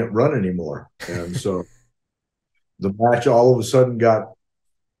you can't run anymore, and so the match all of a sudden got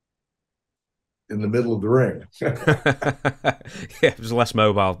in the middle of the ring. Yeah, it was a less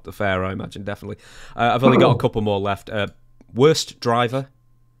mobile affair, I imagine, definitely. I've only got a couple more left. Worst driver?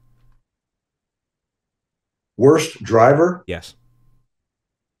 Worst driver? Yes.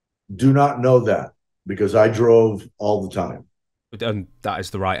 Do not know that because I drove all the time. And that is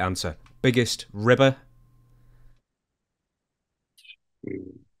the right answer. Biggest ribber?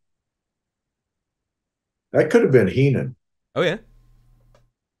 That could have been Heenan. Oh, yeah.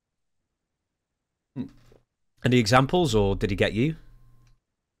 Any examples, or did he get you?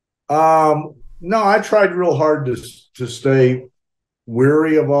 No, I tried real hard to stay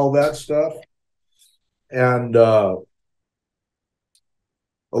weary of all that stuff, and a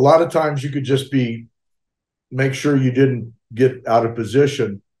lot of times you could just make sure you didn't get out of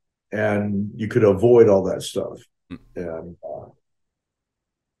position, and you could avoid all that stuff. And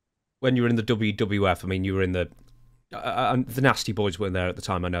When you were in the WWF, I mean, you were in the Nasty Boys weren't there at the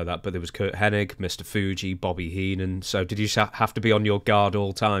time, I know that, but there was Kurt Hennig, Mr. Fuji, Bobby Heenan. So did you have to be on your guard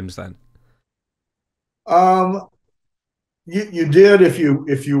all times then? um, you did if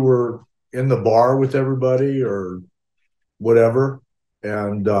you were in the bar with everybody or whatever,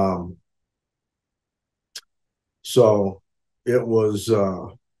 and so it was.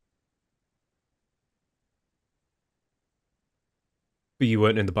 But you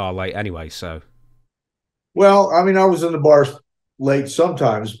weren't in the bar late anyway, so. Well, I mean, I was in the bar late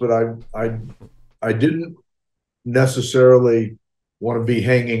sometimes, but I didn't necessarily want to be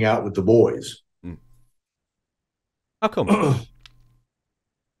hanging out with the boys. How come?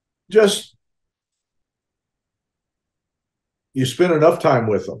 Just you spend enough time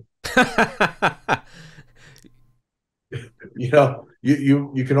with them.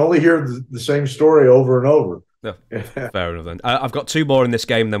 You can only hear the same story over and over. No, fair enough then. I've got two more in this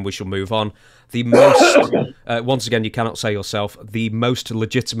game, then we shall move on. The most, once again, you cannot say yourself, the most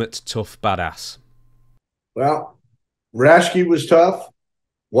legitimate tough badass. Well, Rashke was tough.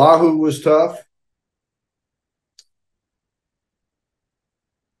 Wahoo was tough.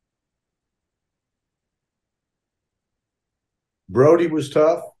 Brody was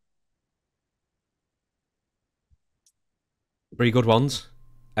tough. Pretty good ones.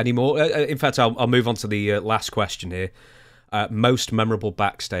 Any more? In fact, I'll move on to the last question here. Most memorable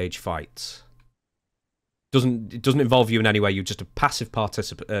backstage fights. It doesn't involve you in any way. You're just a passive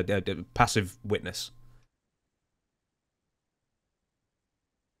passive witness.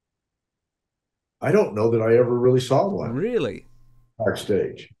 I don't know that I ever really saw one Really?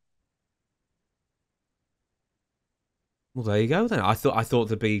 backstage. Well, there you go then. I thought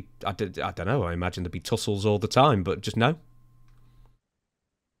there'd be. I don't know. I imagine there'd be tussles all the time, but just no.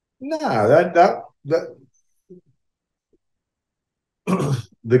 Nah, that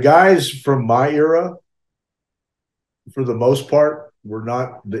the guys from my era, for the most part, were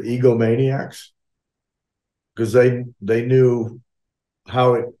not the egomaniacs because they knew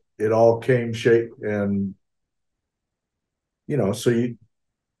how it all came shape, and so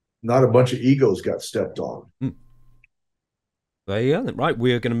not a bunch of egos got stepped on. There you go. Right,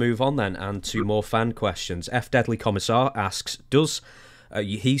 we're going to move on then, and two more fan questions. F. Deadly Commissar asks, does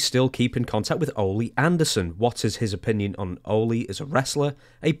He's still keeping contact with Ole Anderson. What is his opinion on Ole as a wrestler,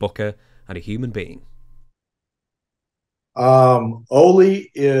 a booker, and a human being? Ole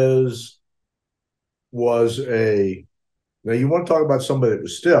was a, now you want to talk about somebody that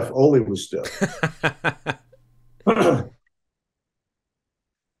was stiff. Ole was stiff.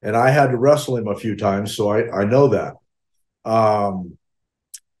 And I had to wrestle him a few times, so I know that.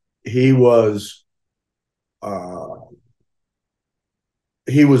 He was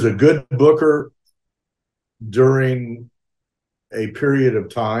a good booker during a period of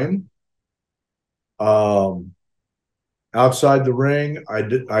time. Outside the ring,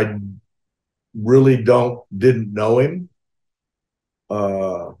 I really didn't know him.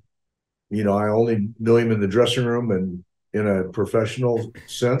 I only knew him in the dressing room and in a professional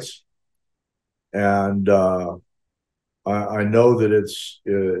sense. And I know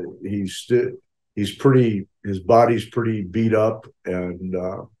that his body's pretty beat up, and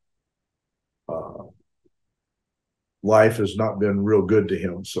life has not been real good to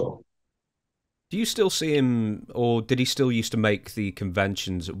him. So, do you still see him, or did he still used to make the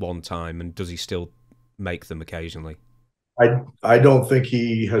conventions at one time, and does he still make them occasionally? I don't think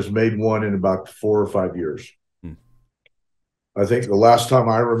he has made one in about 4 or 5 years. I think the last time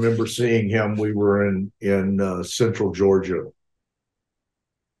I remember seeing him, we were in Central Georgia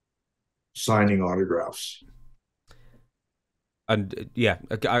signing autographs. And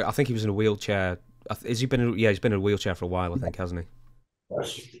I think he was in a wheelchair. Has he been? He's been in a wheelchair for a while, I think, hasn't he?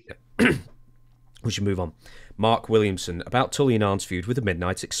 Yes. Yeah. We should move on. Mark Williamson, about Tully and Arn's feud with the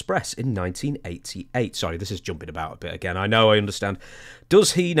Midnight Express in 1988. Sorry, this is jumping about a bit again. I know, I understand.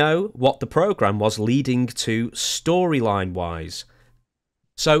 Does he know what the programme was leading to storyline-wise?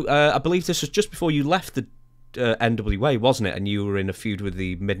 So, I believe this was just before you left the NWA, wasn't it? And you were in a feud with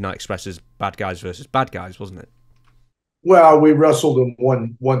the Midnight Express's bad guys versus bad guys, wasn't it? Well, we wrestled them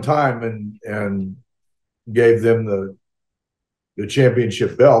one time and gave them the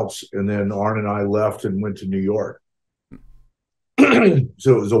championship belts, and then Arn and I left and went to New York.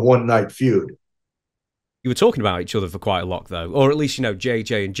 So it was a one-night feud. You were talking about each other for quite a lot, though, or at least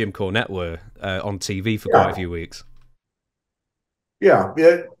JJ and Jim Cornette were on TV for quite a few weeks. Yeah,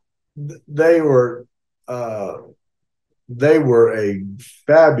 they were a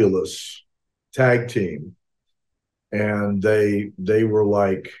fabulous tag team, and they were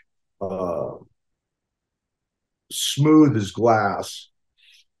like smooth as glass,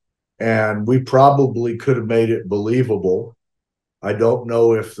 and we probably could have made it believable. I don't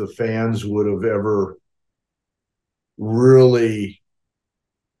know if the fans would have ever really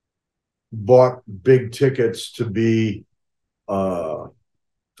bought big tickets to be to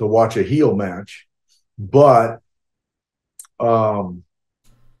watch a heel match, but the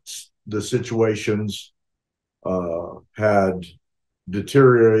situations had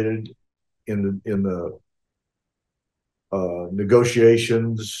deteriorated in the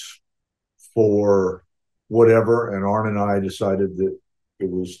negotiations for whatever, and Arn and I decided that it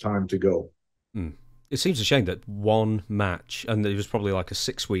was time to go. It seems a shame that one match, and it was probably like a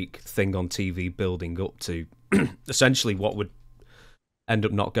 6-week thing on TV building up to essentially what would end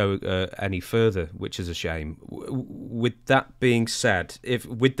up not go any further, which is a shame. With that being said,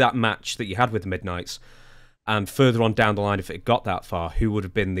 with that match that you had with the Midnights, and further on down the line, if it got that far, who would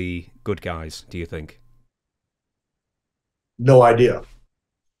have been the good guys, do you think? No idea.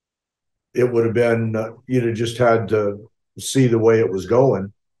 It would have been, you'd have just had to see the way it was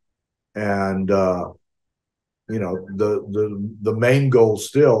going. And, the main goal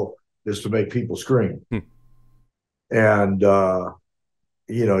still is to make people scream. And, you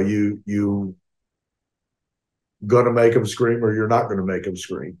going to make them scream, or you're not going to make them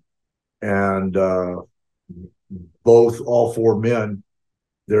scream. And all 4 men,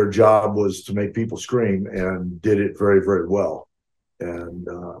 their job was to make people scream, and did it very, very well. And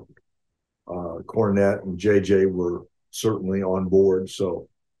Cornette and JJ were certainly on board, so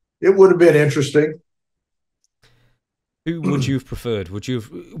it would have been interesting. Who would you have preferred? Would you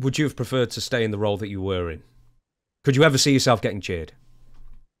have preferred to stay in the role that you were in? Could you ever see yourself getting cheered?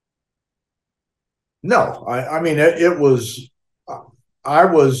 No, I mean it was. I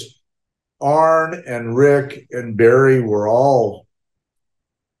was Arn and Rick and Barry were all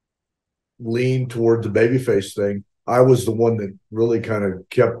leaned toward the babyface thing. I was the one that really kind of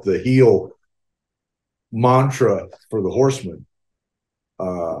kept the heel mantra for the Horsemen.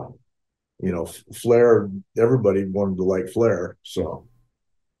 Flair, everybody wanted to like Flair. So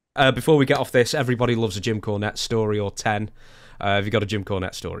before we get off this, everybody loves a Jim Cornette story or 10. Have you got a Jim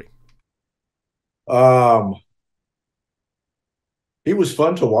Cornette story? He was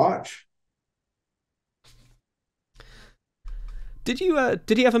fun to watch. Did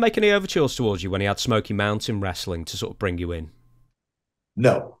he ever make any overtures towards you when he had Smoky Mountain Wrestling to sort of bring you in?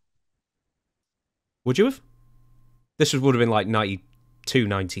 No. Would you have? This would have been like 92,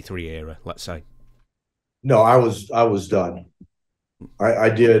 93 era, let's say. No, I was done. I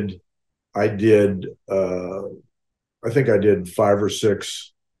did I think I did 5 or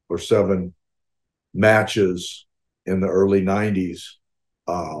 6 or 7 matches in the early 90s.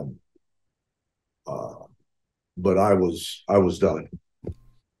 Um, uh, but I was done.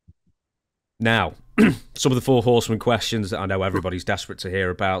 Now, some of the Four Horsemen questions that I know everybody's desperate to hear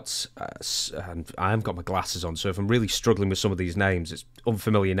about, and I haven't got my glasses on, so if I'm really struggling with some of these names, it's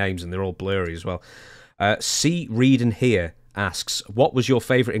unfamiliar names and they're all blurry as well. C. Read and Hear asks, what was your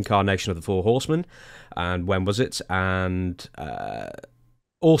favourite incarnation of the Four Horsemen, and when was it? And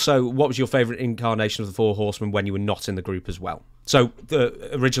also, what was your favourite incarnation of the Four Horsemen when you were not in the group as well? So,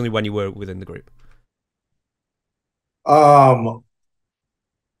 originally when you were within the group.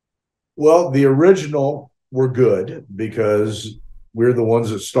 Well, the original were good because we're the ones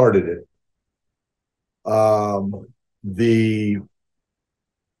that started it. The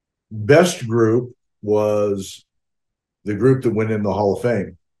best group was the group that went in the Hall of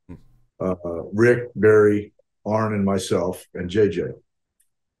Fame. Rick, Barry, Arn, and myself, and JJ.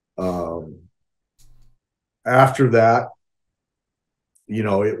 After that, you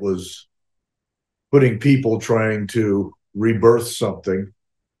know, it was putting people trying to rebirth something.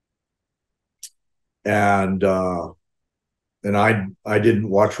 And I didn't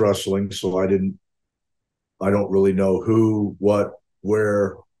watch wrestling, so I don't really know who, what,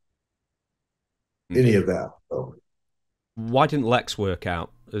 where, any of that. So, why didn't Lex work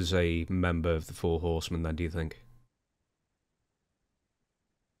out as a member of the Four Horsemen then, do you think?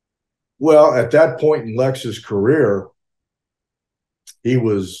 Well, at that point in Lex's career, he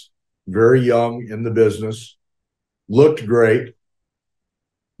was very young in the business, looked great,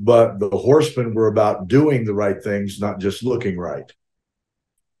 but the Horsemen were about doing the right things, not just looking right.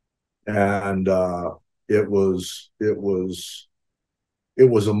 And it was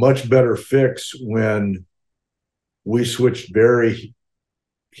a much better fix when we switched Barry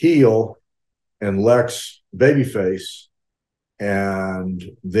heel and Lex babyface, and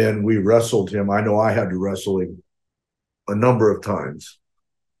then we wrestled him. I know I had to wrestle him a number of times,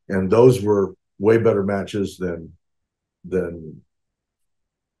 and those were way better matches than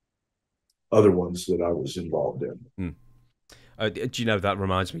other ones that I was involved in. Do you know, that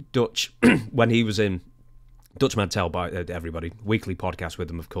reminds me, Dutch, when he was in Dutch Mantel, by everybody, weekly podcast with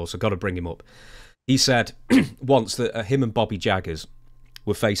him, of course, I've got to bring him up. He said once that him and Bobby Jaggers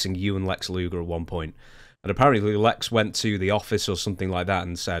were facing you and Lex Luger at one point, and apparently Lex went to the office or something like that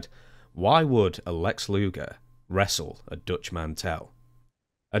and said, why would a Lex Luger wrestle a Dutch Mantel?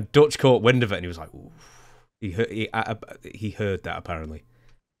 And Dutch caught wind of it and he was like, ooh. He heard that apparently.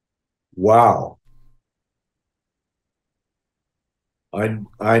 Wow. I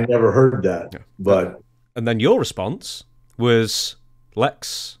never heard that, yeah. But and then your response was,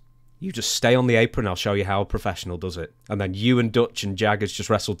 Lex, you just stay on the apron, I'll show you how a professional does it. And then you and Dutch and Jaggers just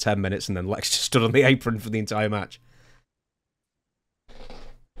wrestled 10 minutes and then Lex just stood on the apron for the entire match.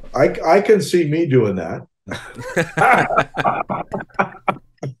 I can see me doing that.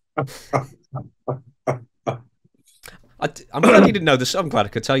 I'm glad you didn't know this. I'm glad I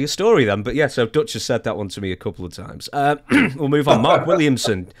could tell you a story then. But yeah, so Dutch has said that one to me a couple of times. We'll move on. Mark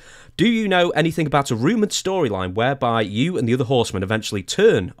Williamson, do you know anything about a rumoured storyline whereby you and the other Horsemen eventually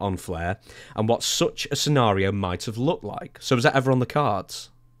turn on Flair, and what such a scenario might have looked like? So was that ever on the cards?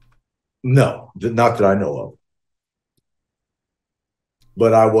 No, not that I know of.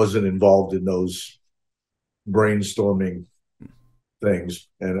 But I wasn't involved in those brainstorming things,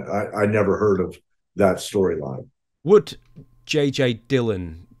 and I never heard of that storyline. Would JJ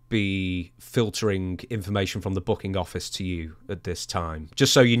Dillon be filtering information from the booking office to you at this time,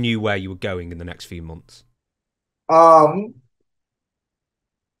 just so you knew where you were going in the next few months? I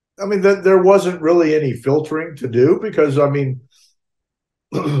mean, there wasn't really any filtering to do because, I mean,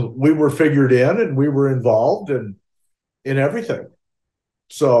 we were figured in and we were involved in everything.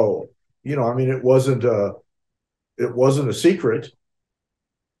 So, you know, I mean, it wasn't a secret,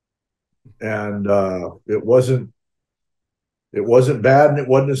 and it wasn't bad, and it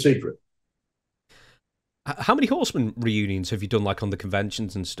wasn't a secret. How many Horseman reunions have you done, like on the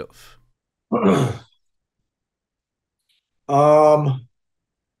conventions and stuff? I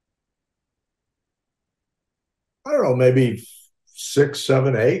don't know, maybe 6,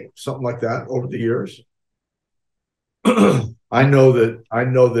 7, 8, something like that over the years. I know that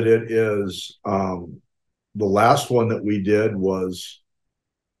it is the last one that we did was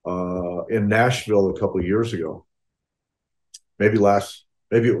in Nashville a couple of years ago.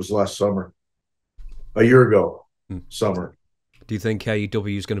 maybe it was last summer, a year ago, summer. Do you think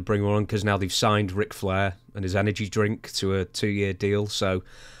AEW is going to bring one on because now they've signed Ric Flair and his energy drink to a 2-year deal? So,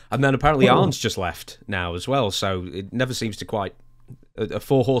 and then apparently Arn's just left now as well. So it never seems to quite a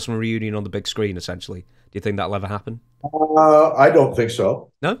Four Horsemen reunion on the big screen. Essentially, do you think that'll ever happen? I don't think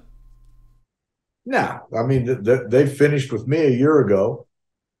so. No. Nah, I mean they finished with me a year ago,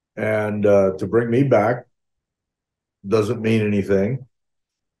 and to bring me back doesn't mean anything.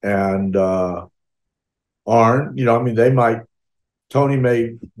 And Arn, you know, I mean, Tony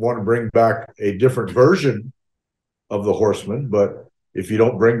may want to bring back a different version of the Horsemen, but if you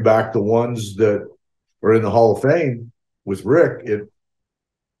don't bring back the ones that are in the Hall of Fame with Rick, it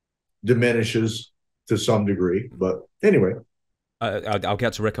diminishes to some degree. But anyway. I'll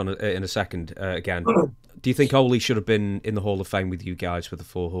get to Rick in a second again. Do you think Ole should have been in the Hall of Fame with you guys with the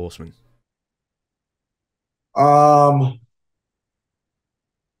Four Horsemen?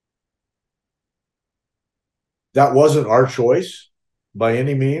 That wasn't our choice by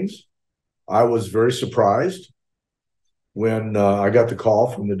any means. I was very surprised when I got the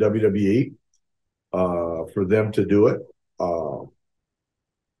call from the WWE for them to do it.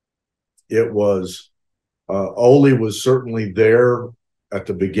 It was Ole was certainly there at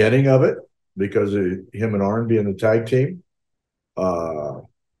the beginning of it because of him and Arn being the tag team. I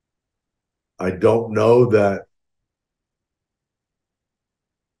don't know that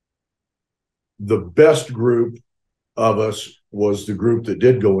the best group of us was the group that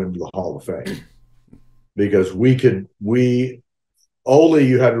did go into the Hall of Fame because Ole,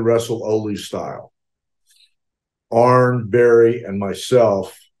 you had to wrestle Ole style. Arn, Barry, and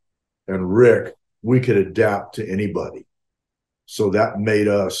myself and Rick, we could adapt to anybody. So that made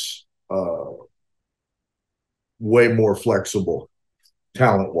us way more flexible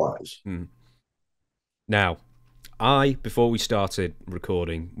talent-wise. Now, before we started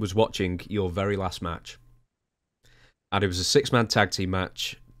recording, was watching your very last match. And it was a 6-man tag team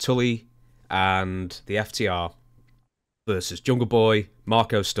match. Tully and the FTR versus Jungle Boy,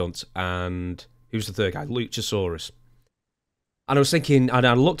 Marco Stunt, and who's the third guy? Luchasaurus. And I was thinking, and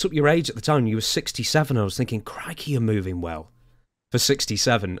I looked up your age at the time, you were 67. I was thinking, crikey, you're moving well for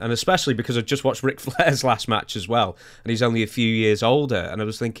 67. And especially because I just watched Ric Flair's last match as well. And he's only a few years older. And I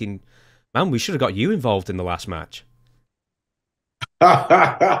was thinking, man, we should have got you involved in the last match.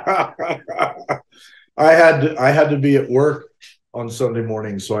 I had to be at work on Sunday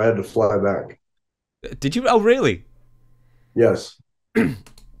morning, so I had to fly back. Did you? Oh, really? Yes.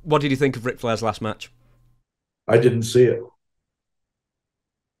 What did you think of Ric Flair's last match? I didn't see it.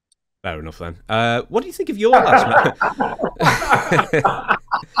 Fair enough, then. What do you think of your last match?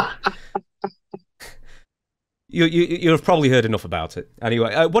 You've probably heard enough about it.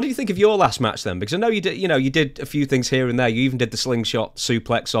 Anyway, what do you think of your last match then? Because I know you did a few things here and there. You even did the slingshot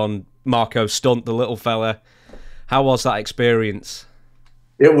suplex on Marco Stunt, the little fella. How was that experience?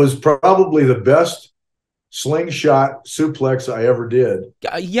 It was probably the best slingshot suplex I ever did.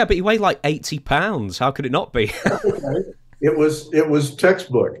 Yeah, but you weigh like 80 pounds. How could it not be? It was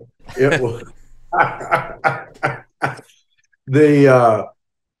textbook. It was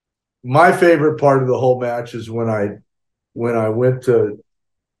my favorite part of the whole match is when I went to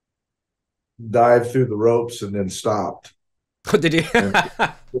dive through the ropes and then stopped. Did you?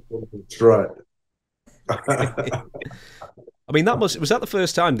 Strut. I mean, was that the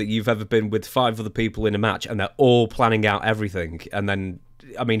first time that you've ever been with 5 other people in a match and they're all planning out everything? And then,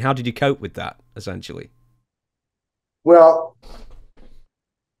 I mean, how did you cope with that, essentially? Well,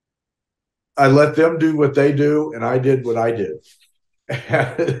 I let them do what they do, and I did what I did.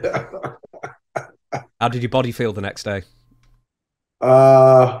 How did your body feel the next day?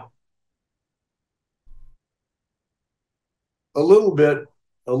 A little bit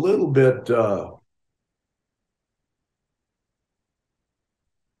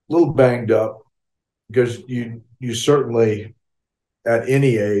banged up because you certainly at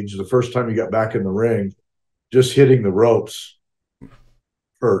any age, the first time you got back in the ring, just hitting the ropes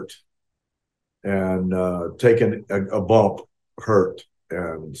hurt, and taking a bump hurt.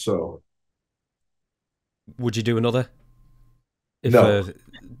 And so, would you do another? No.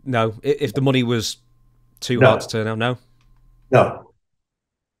 No. If the money was too hard to turn out, no. No.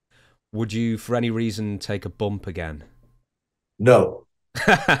 Would you, for any reason, take a bump again? No.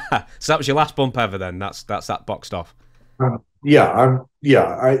 So that was your last bump ever. Then that's that boxed off. I want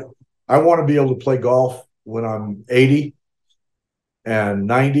to be able to play golf when I'm 80 and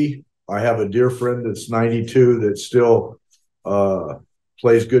 90. I have a dear friend that's 92 that still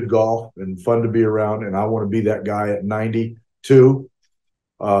plays good golf and fun to be around, and I want to be that guy at 92.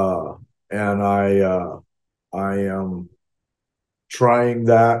 And I am trying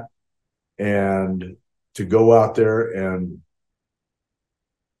that, and to go out there and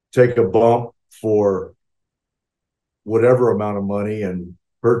take a bump for whatever amount of money and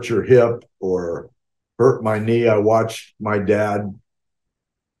hurt your hip or hurt my knee. I watched my dad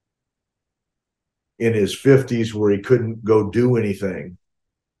in his 50s where he couldn't go do anything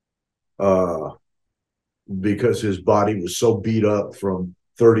because his body was so beat up from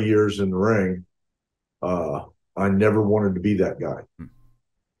 30 years in the ring. I never wanted to be that guy.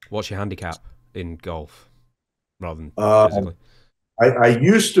 What's your handicap in golf rather than physically? I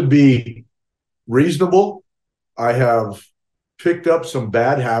used to be reasonable. I have picked up some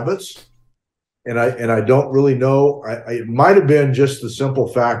bad habits, and I don't really know. It might have been just the simple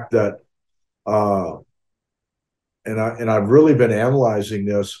fact that, and I've really been analyzing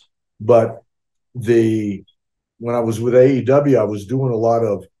this, but when I was with AEW, I was doing a lot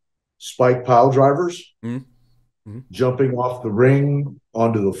of spike pile drivers, jumping off the ring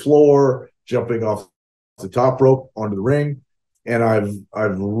onto the floor, jumping off the top rope onto the ring, and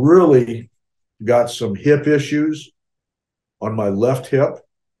I've really got some hip issues on my left hip.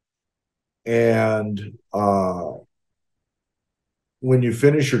 And when you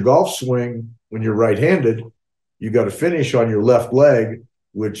finish your golf swing, when you're right-handed, you got to finish on your left leg,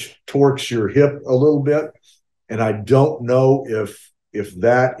 which torques your hip a little bit. And I don't know if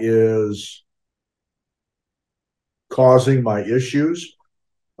that is causing my issues,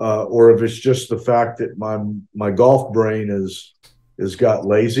 or if it's just the fact that my golf brain is got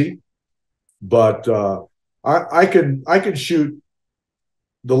lazy. But I can shoot.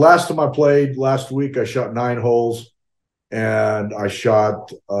 The last time I played last week, I shot 9 holes and I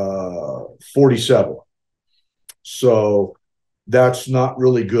shot 47. So that's not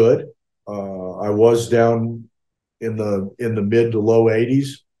really good. I was down in the mid to low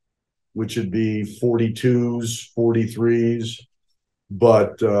 80s, which would be 42s, 43s.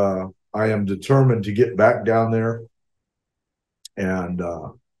 But I am determined to get back down there. And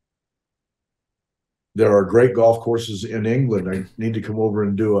there are great golf courses in England. I need to come over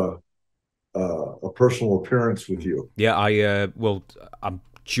and do a personal appearance with you. Yeah, I'm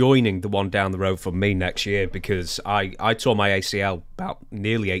joining the one down the road from me next year because I tore my ACL about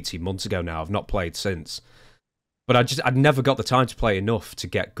nearly 18 months ago now. I've not played since. But I'd never got the time to play enough to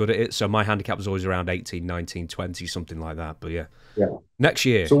get good at it. So my handicap was always around 18, 19, 20, something like that. But yeah. Next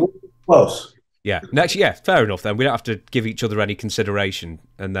year. So we're close. Yeah, next year. Fair enough then. We don't have to give each other any consideration.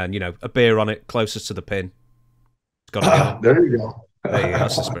 And then, a beer on it closest to the pin. It's got to be there you go. There you go.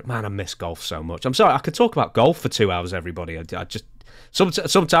 That's the spirit. Man, I miss golf so much. I'm sorry, I could talk about golf for 2 hours, everybody. I just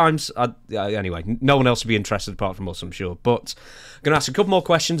sometimes anyway, no one else would be interested apart from us, I'm sure. But I'm going to ask a couple more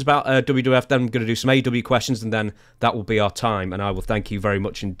questions about WWF, then I'm going to do some AW questions, and then that will be our time, and I will thank you very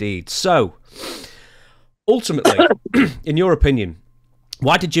much indeed. So, ultimately, in your opinion,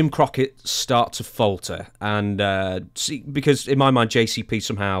 why did Jim Crockett start to falter? And because in my mind, JCP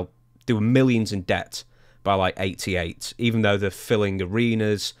somehow, they were millions in debt by like 88, even though they're filling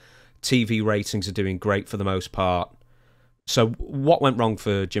arenas, TV ratings are doing great for the most part. So what went wrong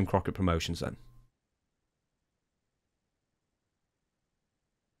for Jim Crockett Promotions then?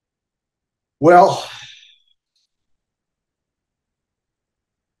 Well,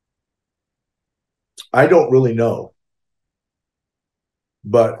 I don't really know,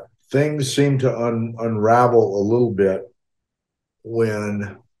 but things seem to unravel a little bit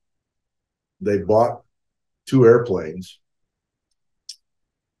when they bought 2 airplanes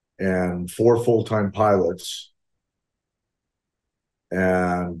and 4 full-time pilots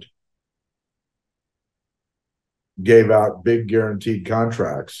and gave out big guaranteed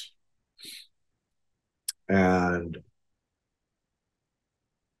contracts. And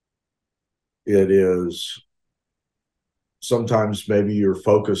it is sometimes maybe your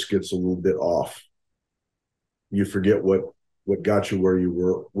focus gets a little bit off. You forget what got you where you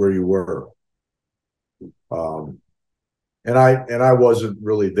were. And I wasn't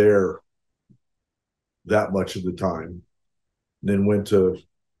really there that much of the time. Then went to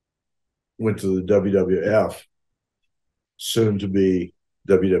the WWF, soon to be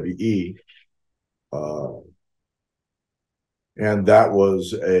WWE, and that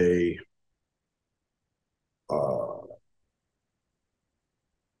was a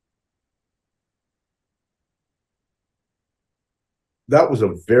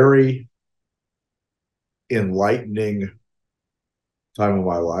very enlightening time of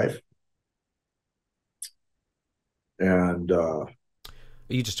my life. And are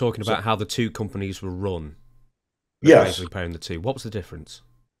you just talking about how the 2 companies were run? Yes. Basically pairing the 2. What was the difference?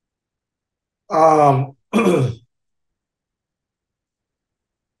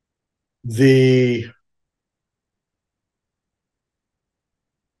 The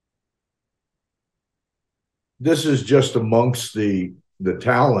this is just amongst the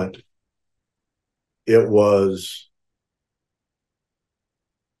talent. It was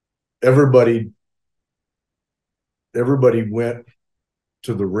everybody went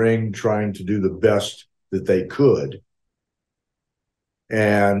to the ring trying to do the best that they could.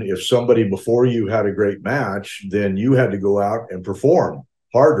 And if somebody before you had a great match, then you had to go out and perform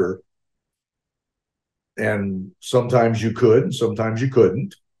harder. And sometimes you could, and sometimes you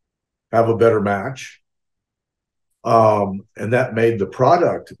couldn't have a better match. And that made the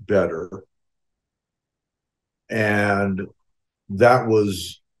product better. And that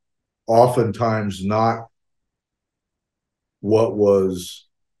was oftentimes not what was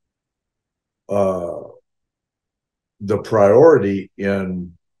the priority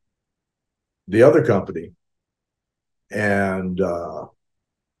in the other company. And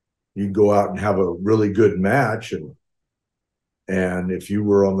you'd go out and have a really good match, and if you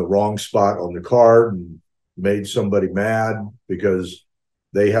were on the wrong spot on the card and made somebody mad because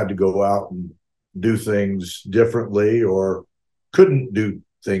they had to go out and do things differently or couldn't do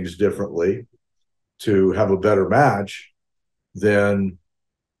things differently to have a better match, then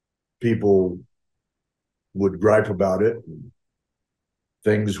people would gripe about it, and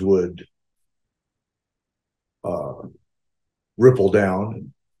things would ripple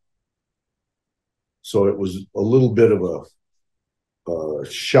down. So it was a little bit of a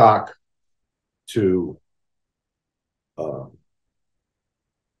shock to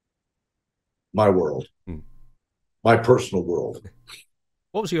my world, my personal world.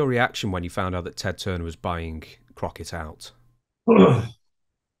 What was your reaction when you found out that Ted Turner was buying Crockett out? So,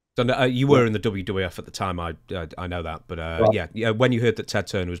 you were in the WWF at the time, I know that, but yeah, when you heard that Ted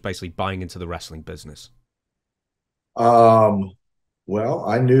Turner was basically buying into the wrestling business. Well,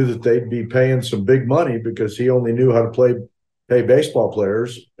 I knew that they'd be paying some big money because he only knew how to pay baseball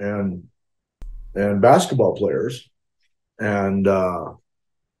players and basketball players, and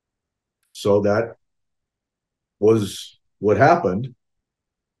so that was what happened.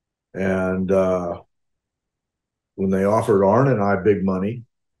 And when they offered Arn and I big money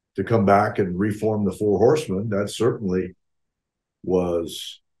to come back and reform the Four Horsemen, that certainly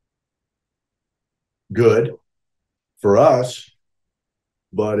was good for us,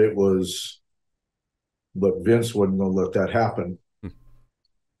 but Vince wasn't going to let that happen.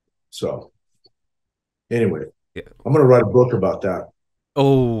 So anyway, yeah. I'm going to write a book about that.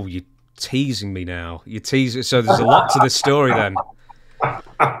 Oh, you're teasing me now. You're teasing. So there's a lot to this story then.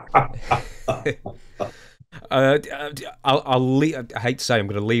 I'll leave, I hate to say I'm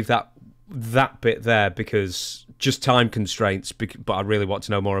going to leave that bit there because just time constraints, but I really want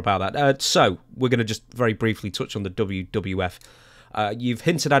to know more about that. So we're going to just very briefly touch on the WWF. You've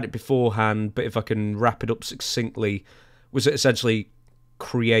hinted at it beforehand, but if I can wrap it up succinctly, was it essentially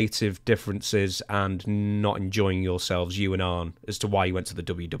creative differences and not enjoying yourselves, you and Arn, as to why you went to the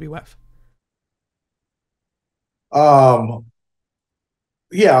WWF?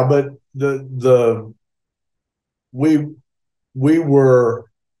 Yeah, but we were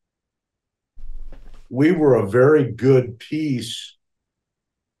a very good piece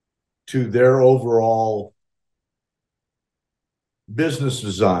to their overall business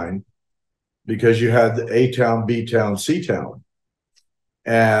design because you had the A-Town, B-Town, C-Town.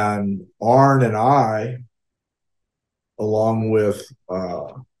 And Arn and I, along with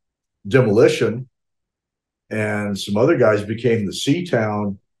Demolition and some other guys, became the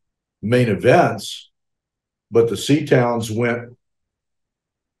C-Town main events, but the C-Towns went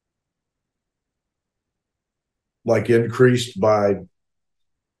increased by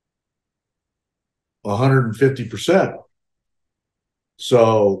 150%.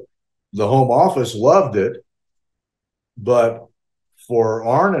 So the home office loved it, but for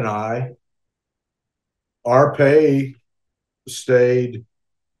Arn and I, our pay stayed.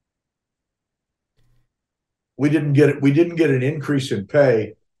 We didn't get an increase in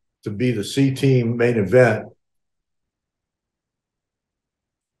pay to be the C team main event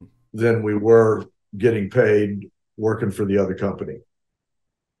than we were getting paid working for the other company.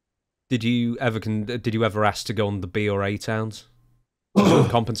 Did you ever ask to go on the B or A towns to sort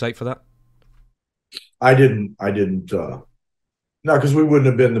of compensate for that? I didn't. No, because we wouldn't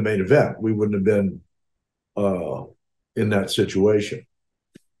have been the main event. We wouldn't have been in that situation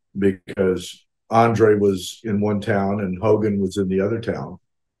because Andre was in one town and Hogan was in the other town.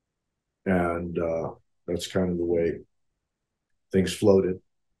 And that's kind of the way things floated.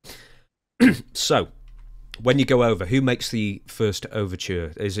 So, when you go over, who makes the first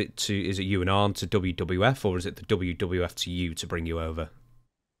overture? Is it you and Arn to WWF, or is it the WWF to you to bring you over?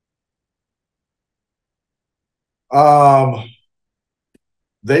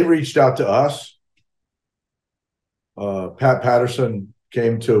 They reached out to us, Pat Patterson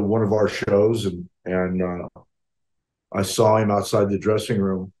came to one of our shows, and I saw him outside the dressing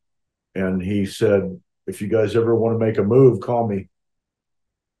room, and he said, "If you guys ever want to make a move, call me."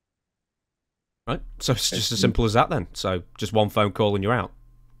 Right. So it's just as simple as that then. So just one phone call and you're out.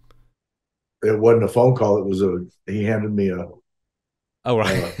 It wasn't a phone call. It was he handed me Oh,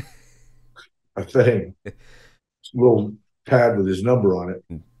 right. a thing, little pad with his number on it.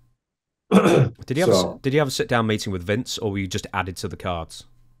 Did So you have a sit down meeting with Vince, or were you just added to the cards?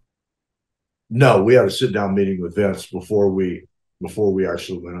 no, we had a sit down meeting with Vince before we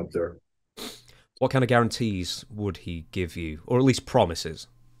actually went up there. What kind of guarantees would he give you, or at least promises?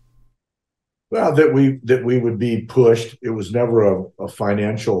 Well, that we would be pushed. It was never a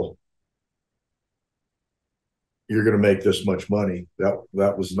financial. You're going to make this much money.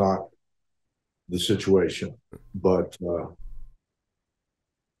 That was not the situation, but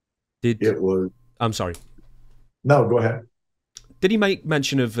it was. I'm sorry. No, go ahead. Did he make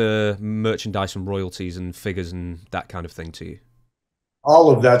mention of merchandise and royalties and figures and that kind of thing to you?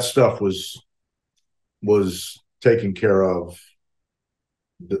 All of that stuff was taken care of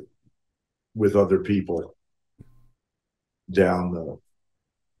with other people down the.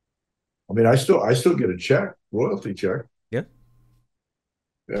 I mean, I still get a check, royalty check. Yeah.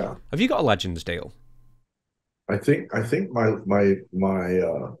 Yeah. Have you got a Legends deal? I think my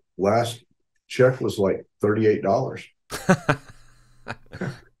last check was like $38.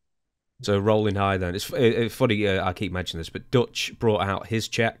 So rolling high then. It's funny, I keep mentioning this, but Dutch brought out his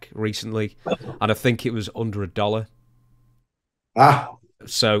check recently, and I think it was under $1. Ah.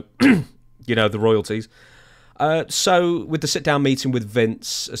 So, you know, the royalties. So with the sit-down meeting with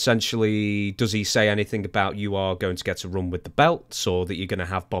Vince, essentially, does he say anything about you are going to get a run with the belts, or that you're going to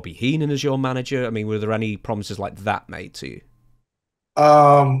have Bobby Heenan as your manager? I mean, were there any promises like that made to you?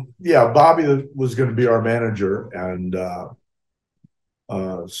 Yeah, Bobby was going to be our manager, and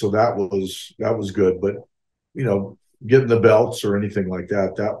so that was good. But you know, getting the belts or anything like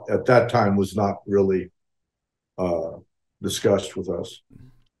that at that time was not really discussed with us.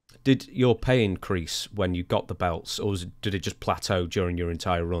 Did your pay increase when you got the belts, or did it just plateau during your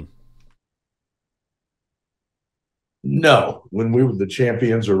entire run? No, when we were the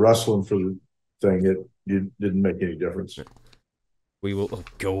champions or wrestling for the thing, it didn't make any difference. We will. Oh,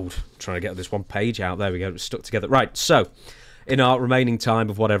 gold. Trying to get this one page out. There we go. It's stuck together. Right. So, in our remaining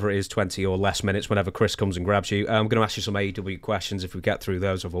time of whatever it is, 20 or less minutes, whenever Chris comes and grabs you, I'm going to ask you some AEW questions. If we get through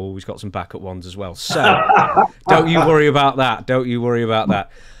those, I've always got some backup ones as well. So, don't you worry about that. Don't you worry about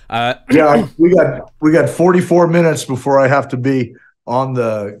that. Yeah, we got 44 minutes before I have to be on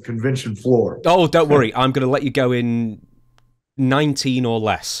the convention floor. Oh, don't worry. I'm going to let you go in 19 or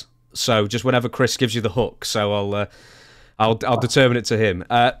less. So just whenever Chris gives you the hook. So I'll determine it to him.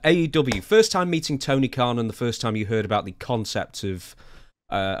 AEW, first time meeting Tony Khan and the first time you heard about the concept of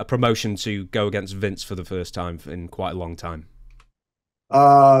a promotion to go against Vince for the first time in quite a long time.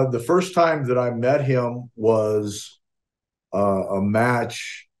 The first time that I met him was a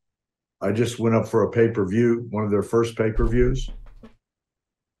match. I just went up for a pay-per-view, one of their first pay-per-views.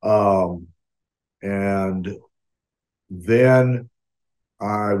 And then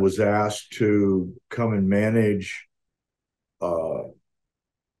I was asked to come and manage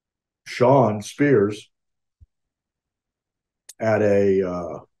Sean Spears at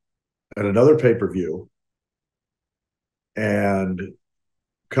another pay-per-view, and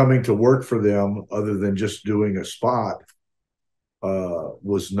coming to work for them other than just doing a spot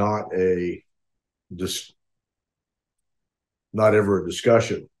was not ever a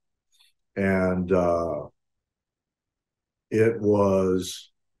discussion. And it was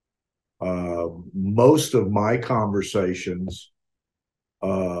most of my conversations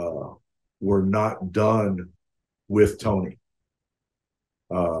were not done with Tony,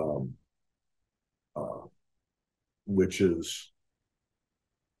 which is,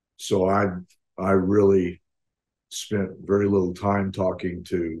 so I really spent very little time talking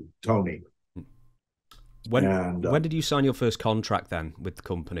to Tony. When did you sign your first contract then with the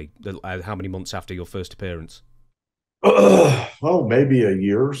company? How many months after your first appearance? Oh, maybe a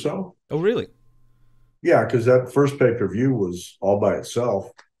year or so. Oh, really? Yeah, because that first pay-per-view was all by itself.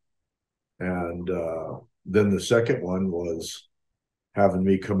 And then the second one was having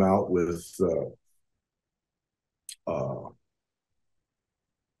me come out with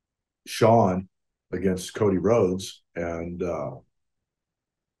Sean against Cody Rhodes. And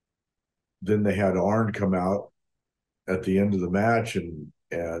then they had Arn come out at the end of the match and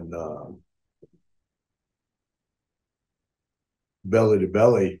belly to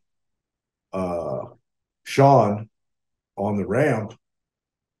belly Sean on the ramp,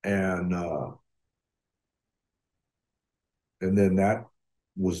 and and then that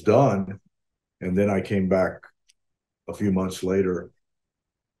was done. And then I came back a few months later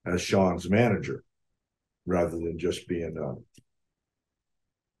as Sean's manager, rather than just being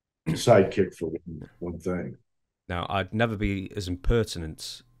a sidekick for one thing. Now, I'd never be as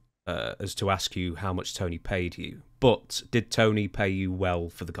impertinent as to ask you how much Tony paid you, but did Tony pay you well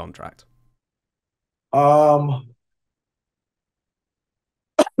for the contract?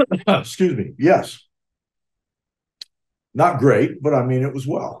 Excuse me. Yes. Not great, but I mean, it was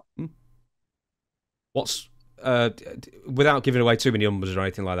well. What's without giving away too many numbers or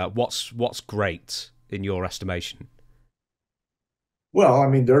anything like that? What's great in your estimation? Well, I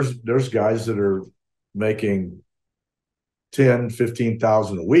mean, there's guys that are making 10,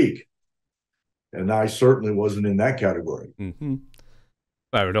 15,000 a week, and I certainly wasn't in that category. Mm-hmm.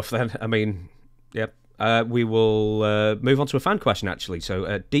 Fair enough then. I mean, yep. We will move on to a fan question, actually.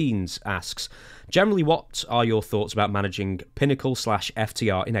 So Deans asks, generally, what are your thoughts about managing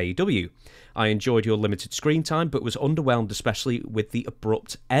Pinnacle/FTR in AEW? I enjoyed your limited screen time, but was underwhelmed, especially with the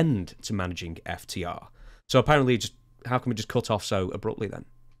abrupt end to managing FTR. So apparently, just how can we just cut off so abruptly then?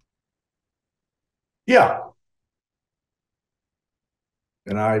 Yeah.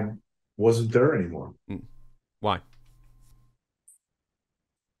 And I wasn't there anymore. Why?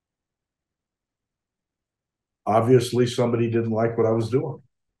 Obviously, somebody didn't like what I was doing,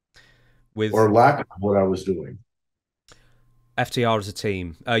 or lack of what I was doing. FTR as a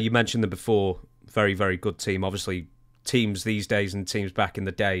team, you mentioned them before. Very, very good team. Obviously, teams these days and teams back in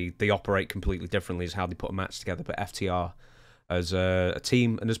the day, they operate completely differently as how they put a match together. But FTR as a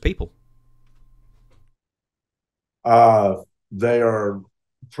team and as people, they are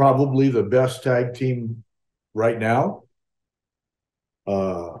probably the best tag team right now.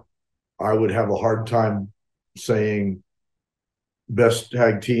 I would have a hard time saying best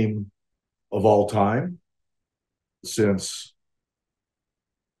tag team of all time, since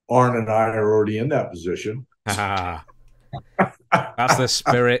Arn and I are already in that position. That's the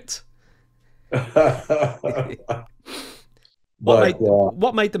spirit.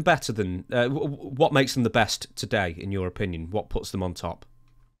 What made them better than? What makes them the best today, in your opinion? What puts them on top?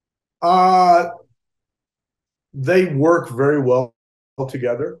 They work very well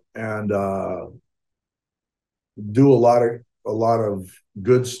together and do a lot of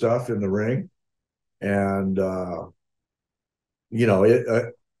good stuff in the ring. And you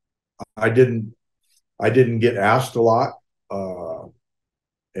know, I didn't get asked a lot,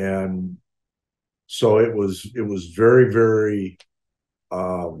 and so it was very, very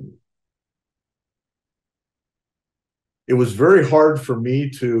it was very hard for me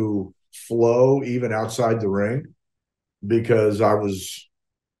to flow even outside the ring, because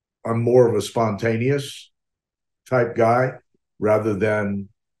I'm more of a spontaneous type guy, rather than,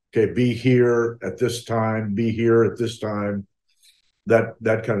 okay, be here at this time, be here at this time, that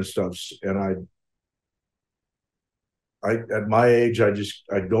kind of stuff. And I at my age, I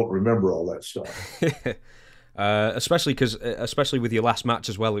don't remember all that stuff. Especially with your last match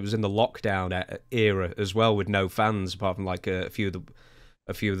as well, it was in the lockdown era as well, with no fans apart from like a few of the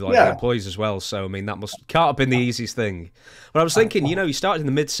the employees as well. So I mean, that can't have been the easiest thing. But I was thinking, you started in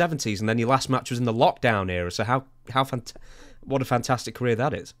the mid-70s and then your last match was in the lockdown era. So what a fantastic career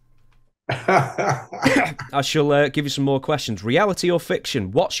that is. I shall give you some more questions. Reality or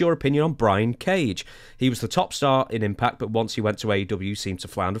fiction? What's your opinion on Brian Cage? He was the top star in Impact, but once he went to AEW, seemed to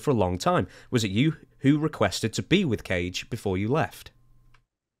flounder for a long time. Was it you who requested to be with Cage before you left?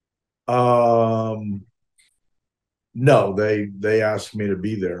 No, they asked me to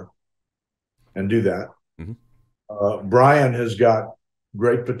be there and do that. Mm-hmm. Brian has got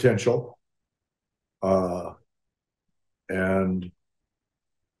great potential,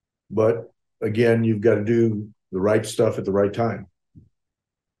 but again, you've got to do the right stuff at the right time.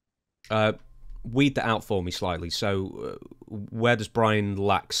 Weed that out for me slightly. So, where does Brian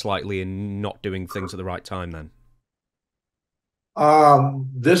lack slightly in not doing things at the right time then?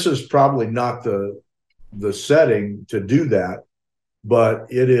 This is probably not the setting to do that, but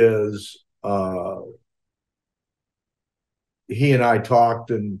it is. He and I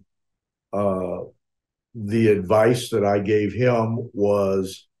talked, and the advice that I gave him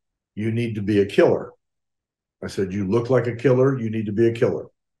was, you need to be a killer. I said, you look like a killer, you need to be a killer.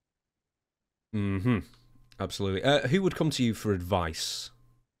 Mm-hmm. Absolutely. Who would come to you for advice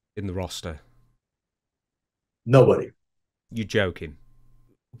in the roster? Nobody. You're joking.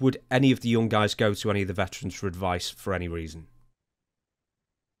 Would any of the young guys go to any of the veterans for advice for any reason?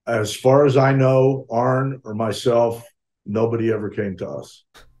 As far as I know, Arn or myself, nobody ever came to us.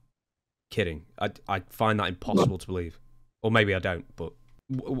 Kidding. I find that impossible to believe. Or maybe I don't, but...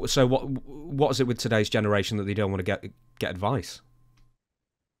 So what is it with today's generation that they don't want to get advice?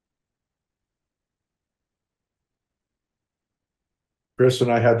 Chris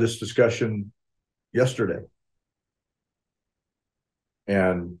and I had this discussion yesterday,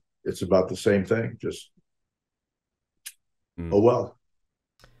 and it's about the same thing. Just oh well.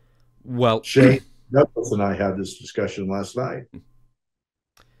 Well, Shane Douglas and I had this discussion last night.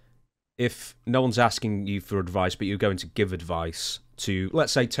 If no one's asking you for advice, but you're going to give advice to,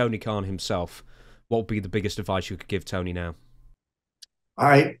 let's say, Tony Khan himself, what would be the biggest advice you could give Tony now?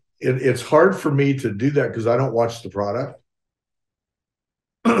 It's hard for me to do that because I don't watch the product.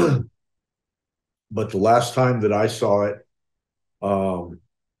 But the last time that I saw it,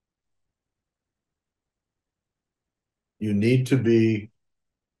 it needs to be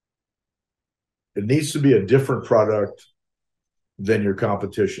a different product than your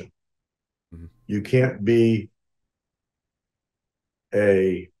competition. Mm-hmm. You can't be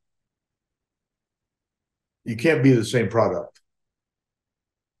the same product.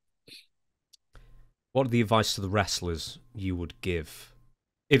 What are the advice to the wrestlers you would give?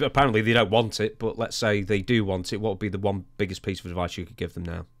 If apparently they don't want it, but let's say they do want it, what would be the one biggest piece of advice you could give them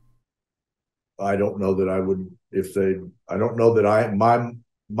now? I don't know that I would, I don't know that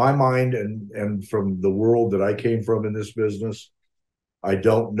my mind and from the world that I came from in this business, I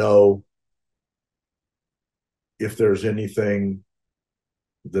don't know if there's anything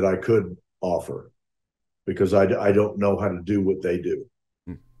that I could offer, because I don't know how to do what they do.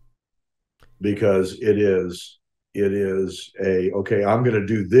 Because it is okay, I'm going to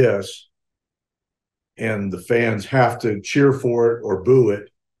do this, and the fans have to cheer for it or boo it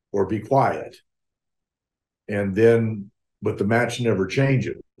or be quiet. And then, but the match never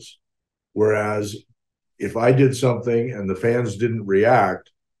changes. Whereas if I did something and the fans didn't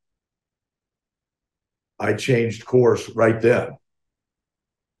react, I changed course right then.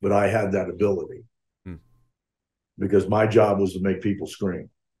 But I had that ability because my job was to make people scream.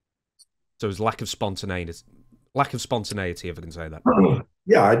 So it was lack of spontaneity, if I can say that.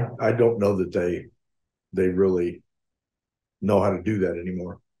 Yeah, I don't know that they really know how to do that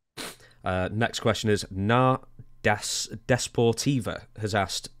anymore. Next question is Desportiva has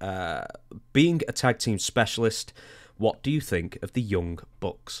asked, being a tag team specialist, what do you think of the Young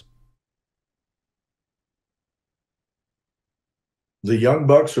Bucks? The Young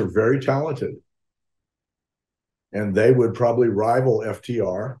Bucks are very talented, and they would probably rival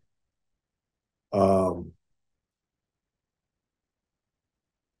FTR.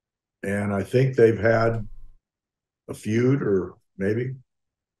 And I think they've had a feud, or maybe.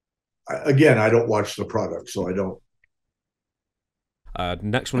 Again, I don't watch the product, so I don't.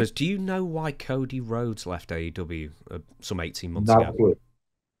 Next one is, do you know why Cody Rhodes left AEW some 18 months ago? Clear.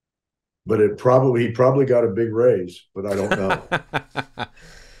 But he probably got a big raise, but I don't know.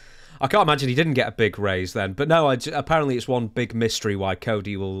 I can't imagine he didn't get a big raise then. But no, apparently it's one big mystery why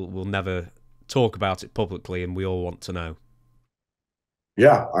Cody will never talk about it publicly, and we all want to know.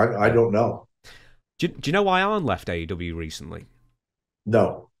 Yeah, I don't know. Do you know why Arn left AEW recently?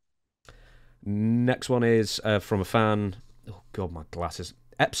 No. Next one is from a fan. Oh, God, my glasses.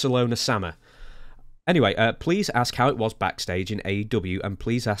 Epsilon Sama. Anyway, please ask how it was backstage in AEW, and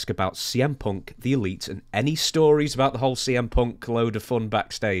please ask about CM Punk, The Elite, and any stories about the whole CM Punk load of fun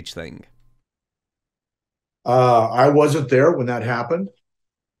backstage thing. I wasn't there when that happened,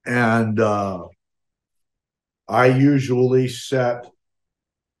 and I usually sat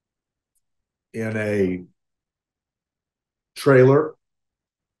in a trailer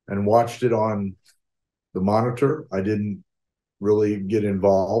and watched it on the monitor. I didn't really get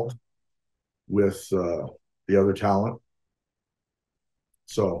involved with the other talent.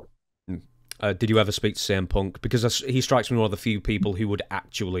 So, did you ever speak to CM Punk? Because he strikes me one of the few people who would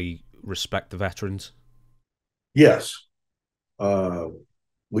actually respect the veterans. Yes,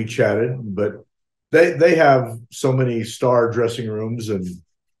 we chatted, but they have so many star dressing rooms and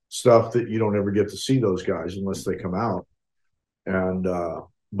stuff that you don't ever get to see those guys unless they come out. And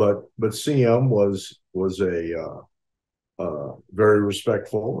but CM was a very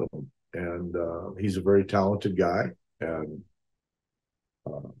respectful, and he's a very talented guy. And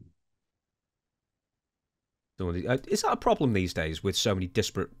is that a problem these days with so many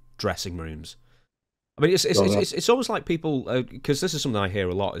disparate dressing rooms? I mean, it's almost like people, because this is something I hear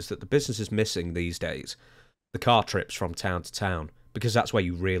a lot, is that the business is missing these days the car trips from town to town, because that's where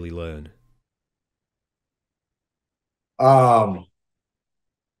you really learn.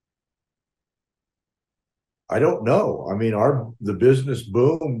 I don't know. I mean, the business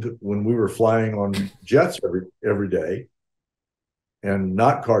boomed when we were flying on jets every day and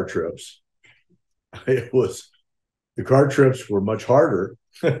not car trips. It was The car trips were much harder.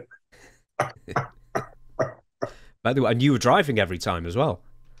 By the way, and you were driving every time as well.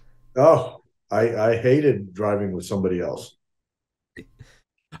 Oh, I hated driving with somebody else.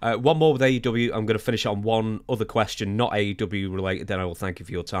 One more with AEW. I'm going to finish on one other question, not AEW related. Then I will thank you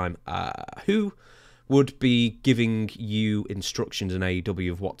for your time. Who would be giving you instructions in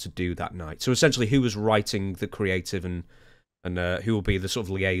AEW of what to do that night? So essentially, who was writing the creative and who will be the sort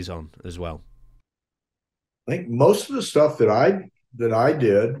of liaison as well? I think most of the stuff that I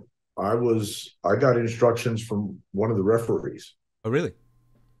did, I got instructions from one of the referees. Oh, really?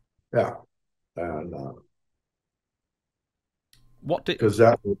 Yeah, and What did? because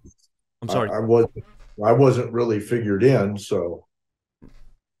that was, I'm sorry. I wasn't really figured in, so.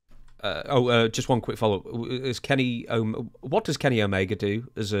 Just one quick follow up. Is Kenny? What does Kenny Omega do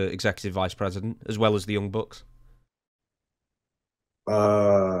as an executive vice president, as well as the Young Bucks?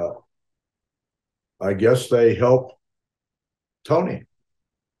 I guess they help Tony.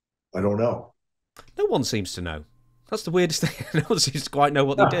 I don't know. No one seems to know. That's the weirdest thing. No one seems to quite know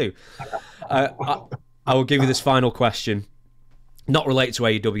what they do. I will give you this final question, not related to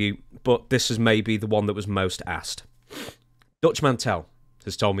AEW, but this is maybe the one that was most asked. Dutch Mantel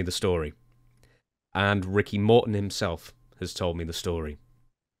has told me the story, and Ricky Morton himself has told me the story.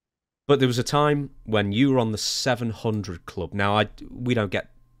 But there was a time when you were on the 700 Club. Now, we don't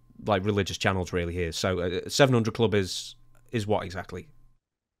get like religious channels really here, so 700 Club is what exactly?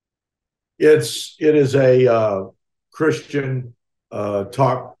 It is a Christian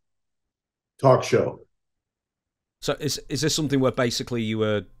talk show. So is this something where basically you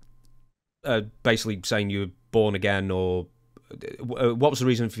were basically saying you were born again, or what was the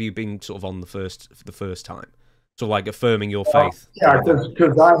reason for you being sort of on for the first time? So like affirming your faith? Yeah,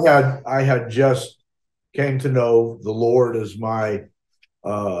 because I had just came to know the Lord as my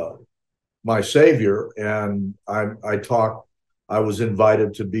savior, and I was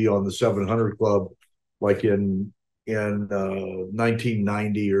invited to be on the 700 Club, like in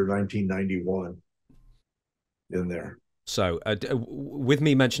 1990 or 1991, in there. So with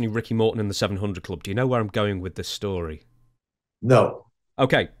me mentioning Ricky Morton and the 700 Club, do you know where I'm going with this story? No.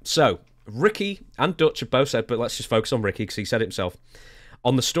 Okay, so Ricky and Dutch have both said, but let's just focus on Ricky because he said it himself.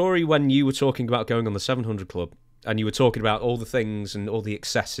 On the story when you were talking about going on the 700 Club, and you were talking about all the things and all the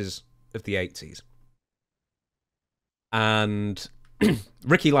excesses of the 80s. And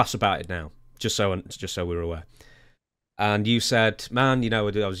Ricky laughs about it now, just so we're aware. And you said, man, I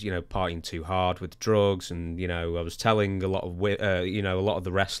was, partying too hard with drugs, and I was telling a lot of, a lot of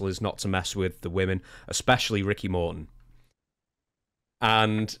the wrestlers not to mess with the women, especially Ricky Morton.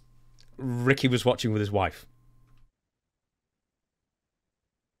 And Ricky was watching with his wife.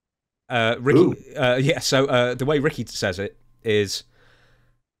 Ricky, So the way Ricky says it is,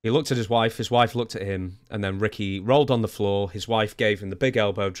 he looked at his wife looked at him, and then Ricky rolled on the floor. His wife gave him the big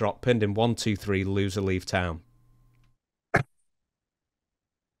elbow drop, pinned him 1, 2, 3, loser, leave town.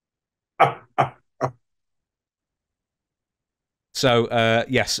 So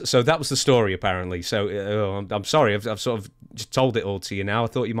yes, so that was the story apparently. So I'm sorry, I've sort of just told it all to you now. I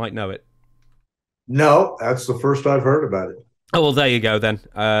thought you might know it. No, that's the first I've heard about it. Oh well, there you go then.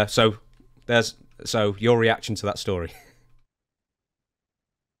 So your reaction to that story.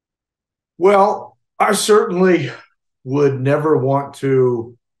 Well, I certainly would never want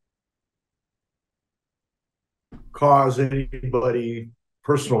to cause anybody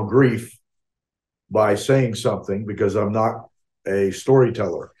personal grief by saying something, because I'm not a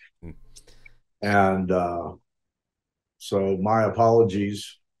storyteller. And so my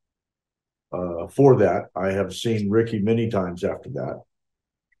apologies for that. I have seen Ricky many times after that.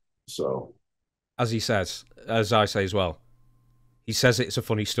 So, as he says, as I say as well, he says it's a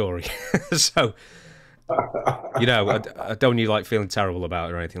funny story. So, I don't want you like feeling terrible about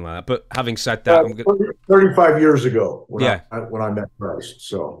it or anything like that. But having said that, 35 years ago when I met Christ.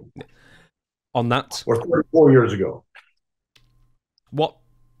 So, on that, or 34 years ago. Why?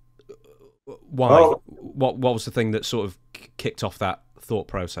 Oh. What was the thing that sort of kicked off that thought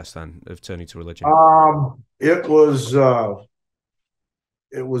process then of turning to religion? It was a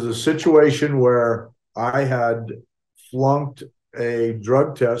situation where I had flunked a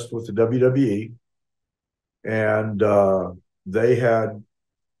drug test with the WWE, and they had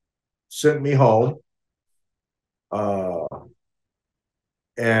sent me home,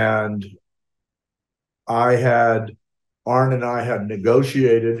 and Arn and I had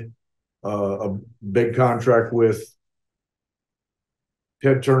negotiated a big contract with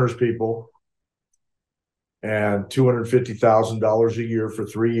Ted Turner's people, and $250,000 a year for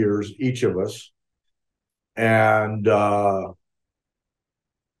 3 years, each of us. And on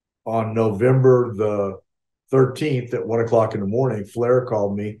November the 13th at 1 o'clock in the morning, Flair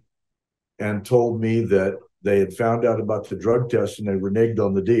called me and told me that they had found out about the drug test and they reneged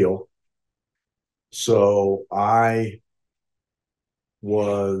on the deal. So I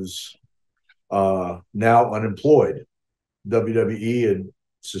was now unemployed. WWE had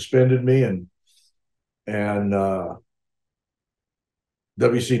suspended me, and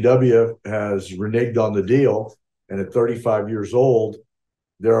WCW has reneged on the deal. And at 35 years old,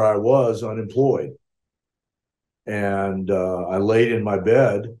 there I was unemployed. And I laid in my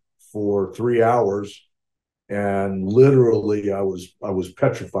bed for 3 hours, and literally I was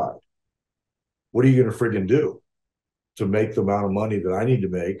petrified. What are you going to friggin' do to make the amount of money that I need to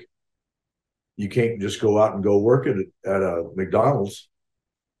make? You can't just go out and go work at a McDonald's.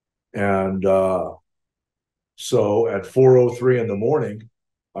 And so at 4:03 in the morning,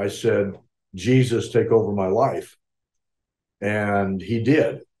 I said, Jesus, take over my life. And he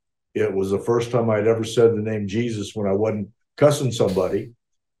did. It was the first time I'd ever said the name Jesus when I wasn't cussing somebody,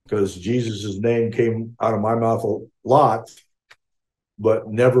 because Jesus's name came out of my mouth a lot, but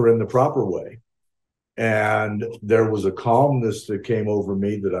never in the proper way. And there was a calmness that came over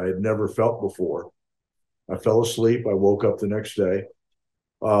me that I had never felt before. I fell asleep. I woke up the next day.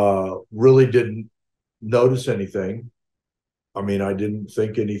 Really didn't notice anything. I mean, I didn't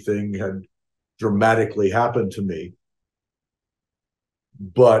think anything had dramatically happened to me.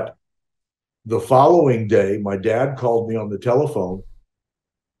 But the following day, my dad called me on the telephone,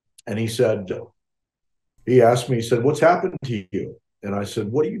 and he asked me, he said, what's happened to you? And I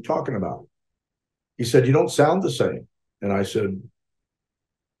said, what are you talking about? He said, you don't sound the same. And I said,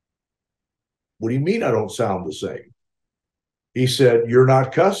 what do you mean I don't sound the same? He said, you're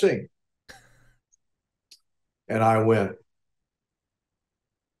not cussing. And I went,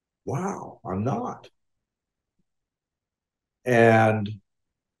 wow, I'm not. And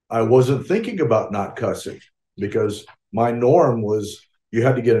I wasn't thinking about not cussing, because my norm was you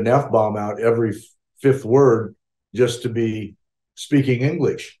had to get an F-bomb out every fifth word just to be speaking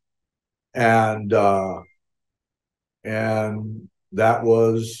English. And that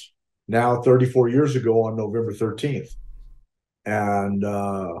was now 34 years ago on November 13th. And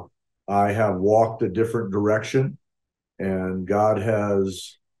I have walked a different direction, and God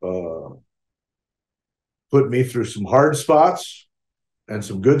has put me through some hard spots and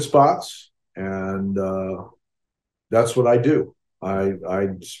some good spots. And that's what I do. I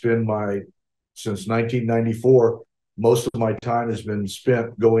spend since 1994, most of my time has been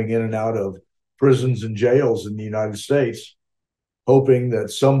spent going in and out of prisons and jails in the United States, hoping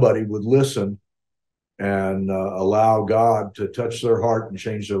that somebody would listen and allow God to touch their heart and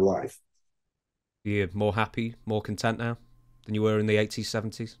change their life. You're more happy, more content now than you were in the 80s,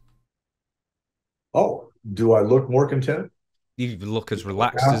 70s? Oh, do I look more content? You look as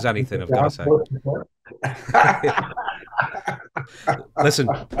relaxed as anything, I've got to say. Listen,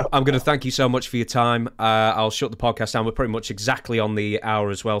 I'm going to thank you so much for your time. I'll shut the podcast down. We're pretty much exactly on the hour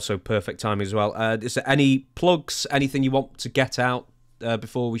as well, so perfect timing as well. Is there any plugs, anything you want to get out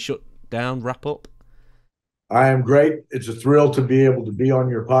before we shut down, wrap up? I am great. It's a thrill to be able to be on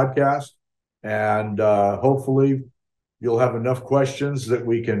your podcast, and hopefully you'll have enough questions that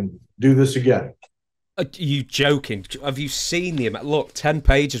we can do this again. Are you joking? Have you seen the amount? Look, 10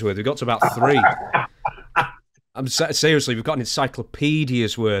 pages worth. We've got to about 3. Seriously, we've got an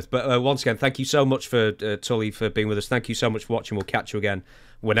encyclopedia's worth. But once again, thank you so much for Tully for being with us. Thank you so much for watching. We'll catch you again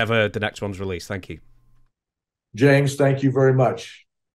whenever the next one's released. Thank you. James, thank you very much.